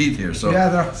have your teeth here. So yeah,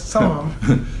 there are some of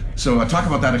them. So talk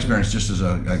about that experience just as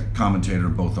a commentator,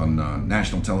 both on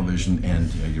national television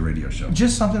and your radio show.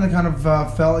 Just something that kind of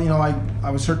fell.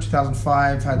 I was hurt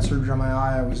 2005, had surgery on my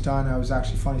eye. I was done. I was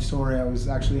actually, funny story, I was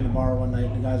actually in a bar one night,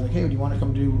 and the guy's like, hey, do you want to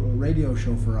come do a radio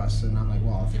show for us? And I'm like,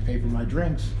 well, if you pay for my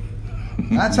drinks.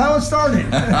 That's how it started.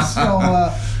 So,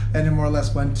 and then more or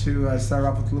less went to, started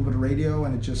off with a little bit of radio,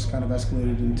 and it just kind of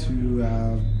escalated into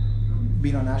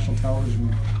being on national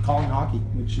television, calling hockey,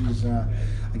 which is,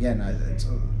 again,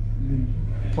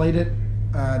 played it,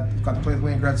 got to play with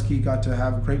Wayne Gretzky, got to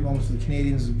have great moments with the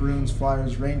Canadians, the Bruins,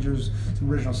 Flyers, Rangers,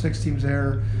 some original 6 teams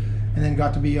there, and then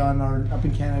got to be on up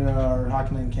in Canada, our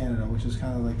Hockey Night in Canada, which is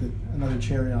kind of like another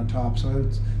cherry on top. So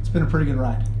it's been a pretty good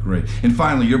ride. Great. And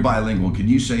finally, you're bilingual. Can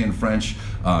you say in French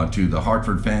to the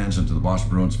Hartford fans and to the Boston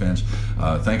Bruins fans,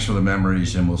 thanks for the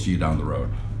memories, and we'll see you down the road?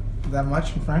 That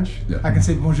much in French? Yeah. I can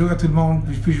say bonjour à tout le monde,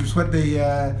 puis je vous souhaite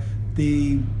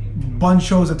des bonnes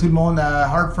choses à tout le monde à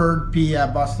Hartford, puis à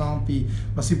Boston, puis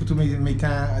merci pour tous mes temps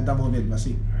dans vos vides.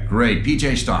 Merci. Great.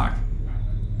 PJ Stock.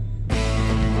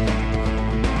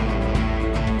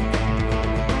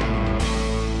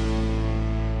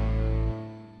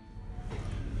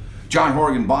 John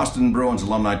Horgan, Boston Bruins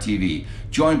Alumni TV,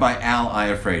 joined by Al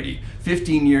Iafrate.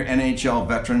 15-year NHL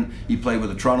veteran. He played with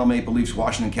the Toronto Maple Leafs,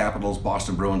 Washington Capitals,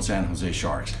 Boston Bruins, San Jose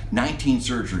Sharks. 19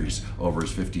 surgeries over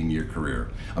his 15-year career.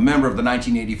 A member of the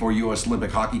 1984 U.S.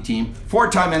 Olympic hockey team,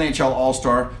 4-time NHL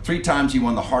All-Star. 3 times he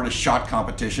won the hardest shot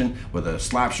competition with a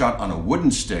slap shot on a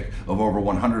wooden stick of over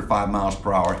 105 miles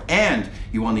per hour, and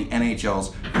he won the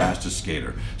NHL's fastest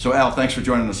skater. So Al, thanks for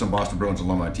joining us on Boston Bruins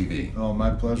Alumni TV. Oh,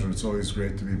 my pleasure. It's always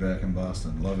great to be back in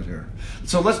Boston. Love it here.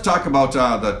 So let's talk about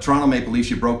the Toronto Maple Leafs.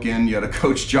 You broke in, you had a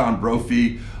coach, John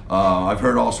Brophy. I've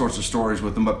heard all sorts of stories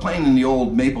with him, but playing in the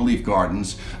old Maple Leaf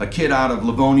Gardens, a kid out of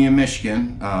Livonia,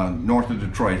 Michigan, north of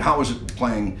Detroit. How was it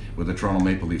playing with the Toronto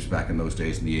Maple Leafs back in those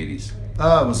days in the 80s?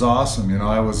 It was awesome. You know,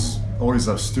 I was always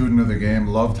a student of the game,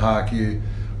 loved hockey,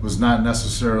 was not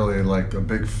necessarily like a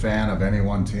big fan of any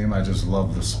one team. I just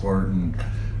loved the sport, and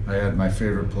I had my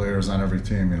favorite players on every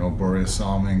team. You know, Boreas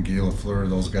Salming, Guy Lafleur,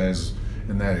 those guys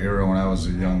in that era when I was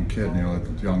a young kid, you know,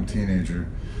 a young teenager.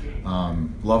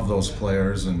 Loved those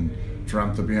players and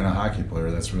dreamt of being a hockey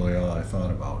player. That's really all I thought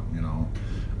about, you know.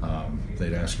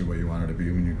 They'd ask you what you wanted to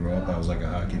be when you grew up. I was like a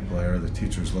hockey player. The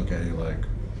teachers look at you like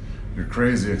you're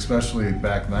crazy, especially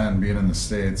back then, being in the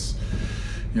States.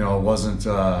 You know,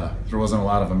 there wasn't a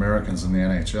lot of Americans in the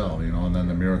NHL, you know, and then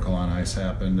the Miracle on Ice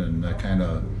happened, and that kind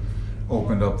of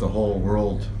opened up the whole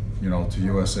world, you know, to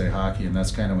USA Hockey, and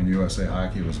that's kind of when USA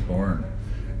Hockey was born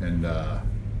and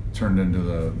turned into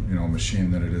the, you know,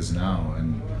 machine that it is now.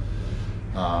 And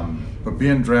but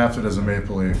being drafted as a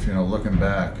Maple Leaf, you know, looking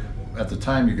back, at the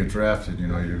time you get drafted, you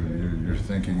know, you're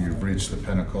thinking you've reached the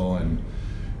pinnacle and,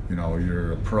 you know,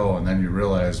 you're a pro, and then you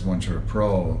realize once you're a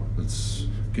pro, it's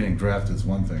getting drafted is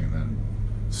one thing, and then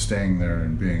staying there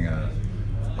and being a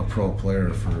pro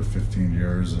player for 15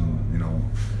 years and, you know,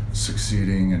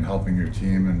 succeeding and helping your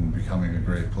team and becoming a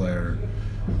great player,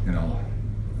 you know,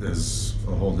 is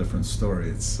a whole different story.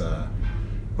 It's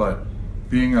but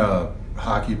being a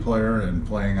hockey player and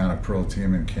playing on a pro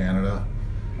team in Canada,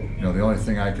 you know, the only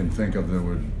thing I can think of that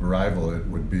would rival it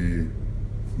would be, you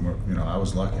know, I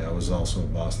was lucky. I was also a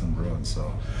Boston Bruin,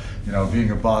 so, you know,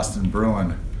 being a Boston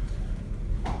Bruin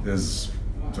is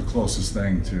the closest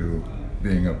thing to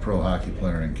being a pro hockey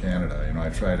player in Canada. You know, I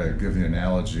try to give the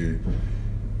analogy,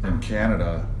 in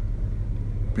Canada,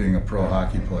 being a pro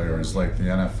hockey player is like the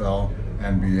NFL,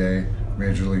 NBA,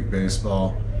 Major League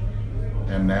Baseball,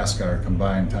 and NASCAR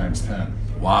combined times 10.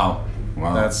 Wow.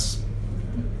 That's,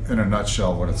 in a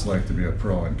nutshell, what it's like to be a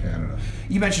pro in Canada.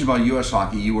 You mentioned about U.S.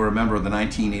 hockey. You were a member of the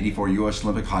 1984 U.S.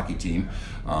 Olympic hockey team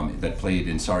that played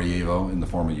in Sarajevo in the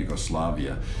former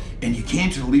Yugoslavia. And you came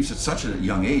to the Leafs at such a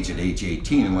young age, at age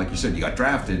 18, and like you said, you got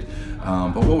drafted.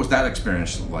 But what was that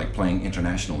experience like, playing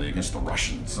internationally against the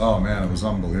Russians? Oh man, it was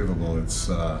unbelievable. It's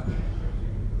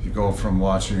you go from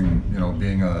watching, you know,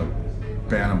 being a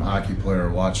Bantam hockey player,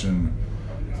 watching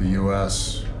the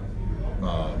U.S.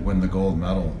 Win the gold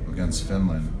medal against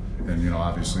Finland, and, you know,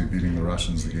 obviously beating the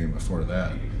Russians the game before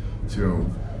that, to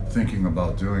thinking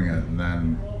about doing it, and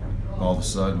then all of a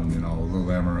sudden, you know, Lou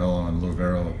Lamoriello and Lou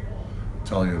Vero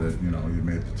tell you that, you know, you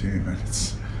made the team, and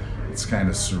it's kind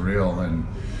of surreal. And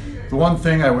the one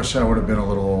thing I wish I would have been a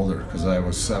little older, because I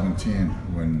was 17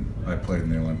 when I played in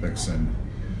the Olympics, and,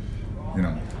 you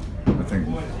know, I think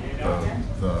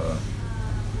the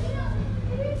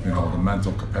you know, the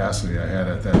mental capacity I had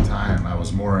at that time, I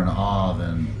was more in awe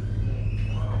than,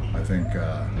 I think,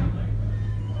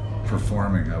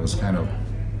 performing. I was kind of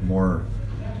more,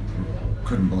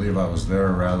 couldn't believe I was there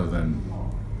rather than,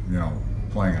 you know,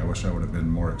 playing. I wish I would have been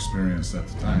more experienced at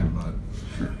the time, but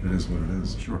sure, it is what it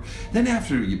is. Sure. Then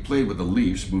after you played with the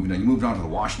Leafs, you moved on to the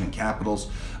Washington Capitals.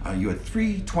 You had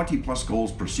 3 20-plus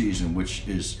goals per season, which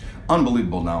is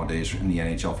unbelievable nowadays in the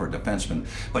NHL for a defenseman.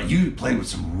 But you played with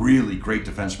some really great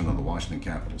defensemen on the Washington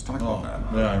Capitals. Talk about that.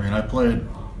 Yeah, I mean, I played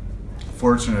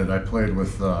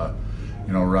with,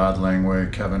 you know, Rod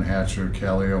Langway, Kevin Hatcher,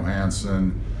 Calle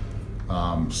Johansson,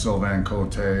 Sylvain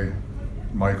Cote,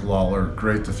 Mike Lawler,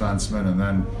 great defensemen. And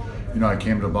then, you know, I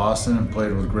came to Boston and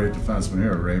played with great defensemen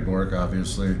here. Ray Bourque,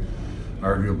 obviously,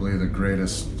 arguably the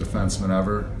greatest defenseman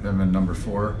ever, him in number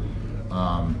 4.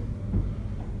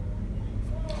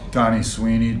 Donnie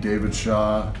Sweeney, David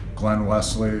Shaw, Glenn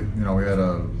Wesley. You know, we had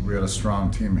a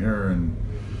strong team here, and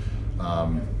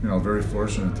you know, very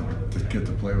fortunate to get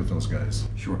to play with those guys.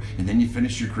 Sure. And then you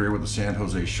finished your career with the San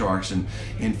Jose Sharks, and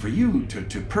for you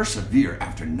to persevere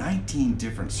after 19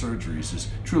 different surgeries is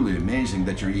truly amazing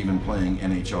that you're even playing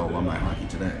NHL alumni hockey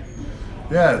today.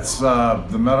 Yeah, it's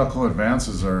the medical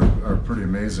advances are pretty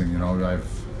amazing. You know, I've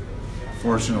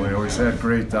fortunately always had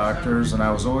great doctors, and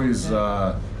I was always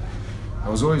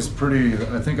pretty.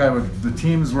 I think the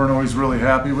teams weren't always really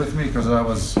happy with me because I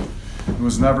was it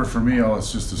was never for me, oh,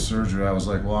 it's just a surgery. I was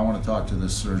like, well, I want to talk to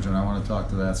this surgeon, I want to talk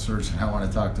to that surgeon, I want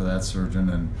to talk to that surgeon,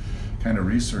 and kind of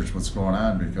research what's going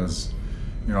on, because,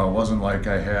 it wasn't like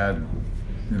I had,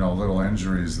 little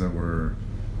injuries that were,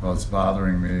 well, it's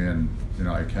bothering me and,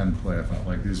 I can play. I felt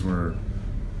like these were,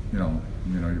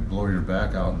 you blow your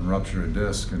back out and rupture a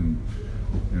disc and,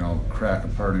 crack a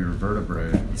part of your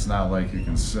vertebrae. It's not like you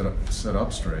can sit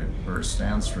up straight or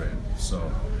stand straight.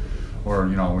 So, or,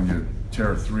 when you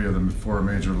tear 3 of the 4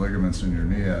 major ligaments in your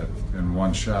knee in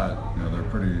one shot, they're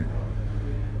pretty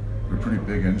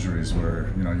big injuries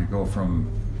where, you go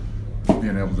from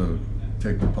being able to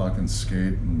take the puck and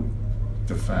skate and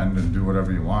defend and do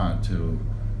whatever you want to,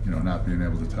 not being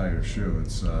able to tie your shoe.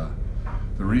 It's, the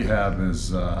rehab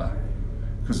is,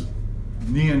 because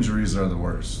knee injuries are the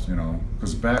worst,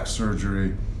 because back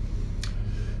surgery,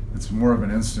 it's more of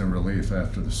an instant relief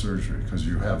after the surgery, because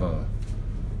you have a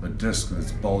disc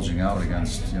that's bulging out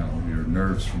against, your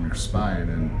nerves from your spine,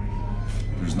 and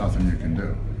there's nothing you can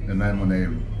do. And then when they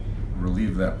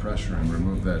relieve that pressure and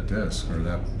remove that disc or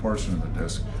that portion of the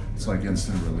disc, it's like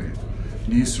instant relief.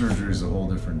 Knee surgery is a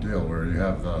whole different deal, where you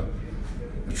have the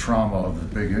trauma of the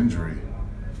big injury,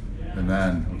 and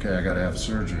then, okay, I got to have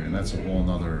surgery, and that's a whole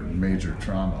nother major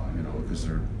trauma, because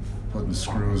they're putting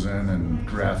screws in and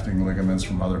grafting ligaments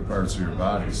from other parts of your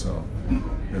body. So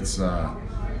it's,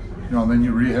 and then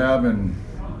you rehab and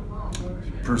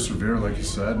persevere, like you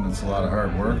said, and it's a lot of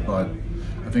hard work, but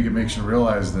I think it makes you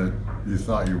realize that you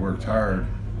thought you worked hard,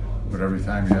 but every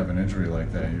time you have an injury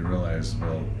like that, you realize,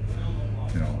 well,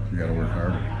 you got to work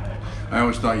harder. I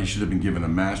always thought you should have been given a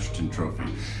Masterton trophy.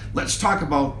 Let's talk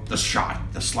about the shot,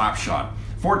 the slap shot.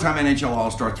 4-time NHL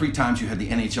All-Star, 3 times you had the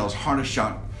NHL's hardest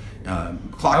shot. I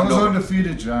was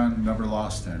undefeated, John. Never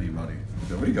lost to anybody.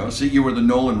 There we go. See, you were the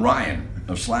Nolan Ryan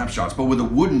of slap shots, but with a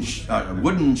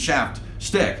wooden shaft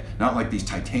stick, not like these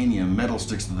titanium metal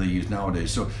sticks that they use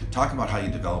nowadays. So talk about how you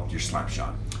developed your slap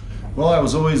shot. Well, I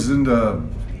was always into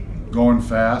going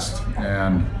fast,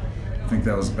 and I think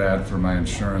that was bad for my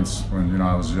insurance when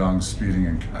I was young, speeding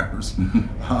in cars.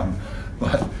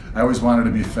 But I always wanted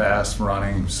to be fast,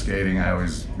 running, skating. I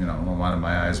always, I wanted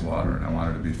my eyes watering. I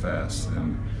wanted to be fast,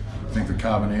 and I think the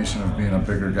combination of being a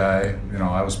bigger guy,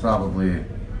 I was probably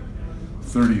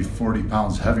 30, 40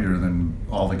 pounds heavier than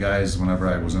all the guys whenever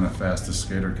I was in a fastest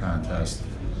skater contest.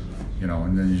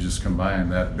 And then you just combine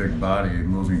that big body,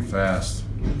 moving fast,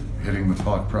 hitting the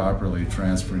puck properly,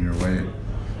 transferring your weight,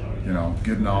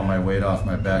 getting all my weight off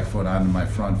my back foot onto my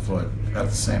front foot at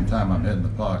the same time I'm hitting the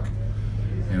puck.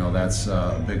 That's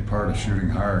a big part of shooting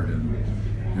hard, and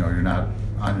you're not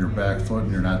on your back foot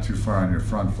and you're not too far on your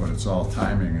front foot. It's all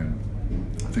timing, and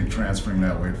I think transferring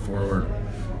that weight forward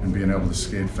and being able to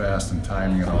skate fast and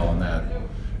timing it all in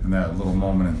that little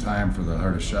moment in time for the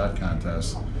hardest shot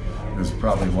contest is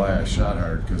probably why I shot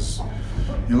hard. Because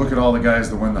you look at all the guys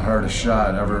that win the hardest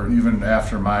shot ever, even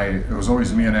after it was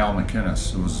always me and Al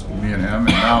McInnes. It was me and him, and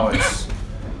now it's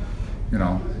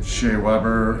Shea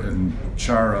Weber and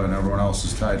Chara, and everyone else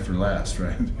is tied for last,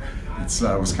 right?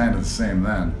 It was kind of the same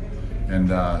then, and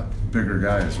bigger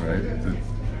guys, right, that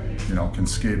can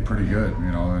skate pretty good,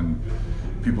 and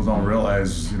people don't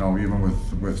realize, even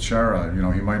with Chara,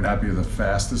 he might not be the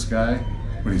fastest guy,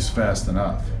 but he's fast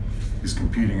enough. He's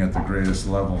competing at the greatest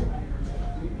level,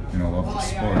 of the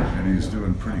sport, and he's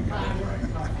doing pretty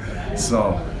good.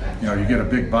 So, you get a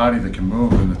big body that can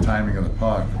move, and the timing of the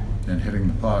puck and hitting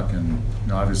the puck, and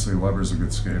obviously Weber's a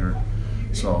good skater,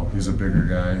 so he's a bigger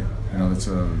guy. That's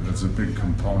a big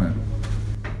component.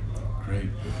 Great.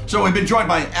 So we've been joined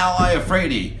by Al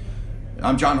Iafrate.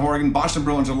 I'm John Horgan, Boston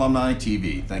Bruins Alumni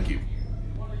TV. Thank you.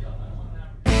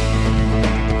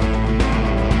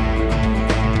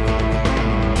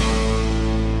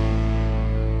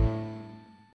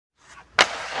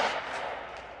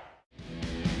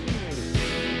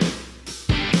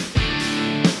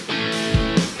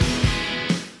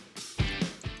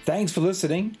 Thanks for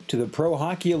listening to the Pro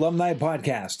Hockey Alumni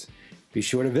Podcast. Be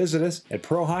sure to visit us at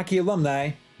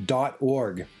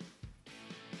prohockeyalumni.org.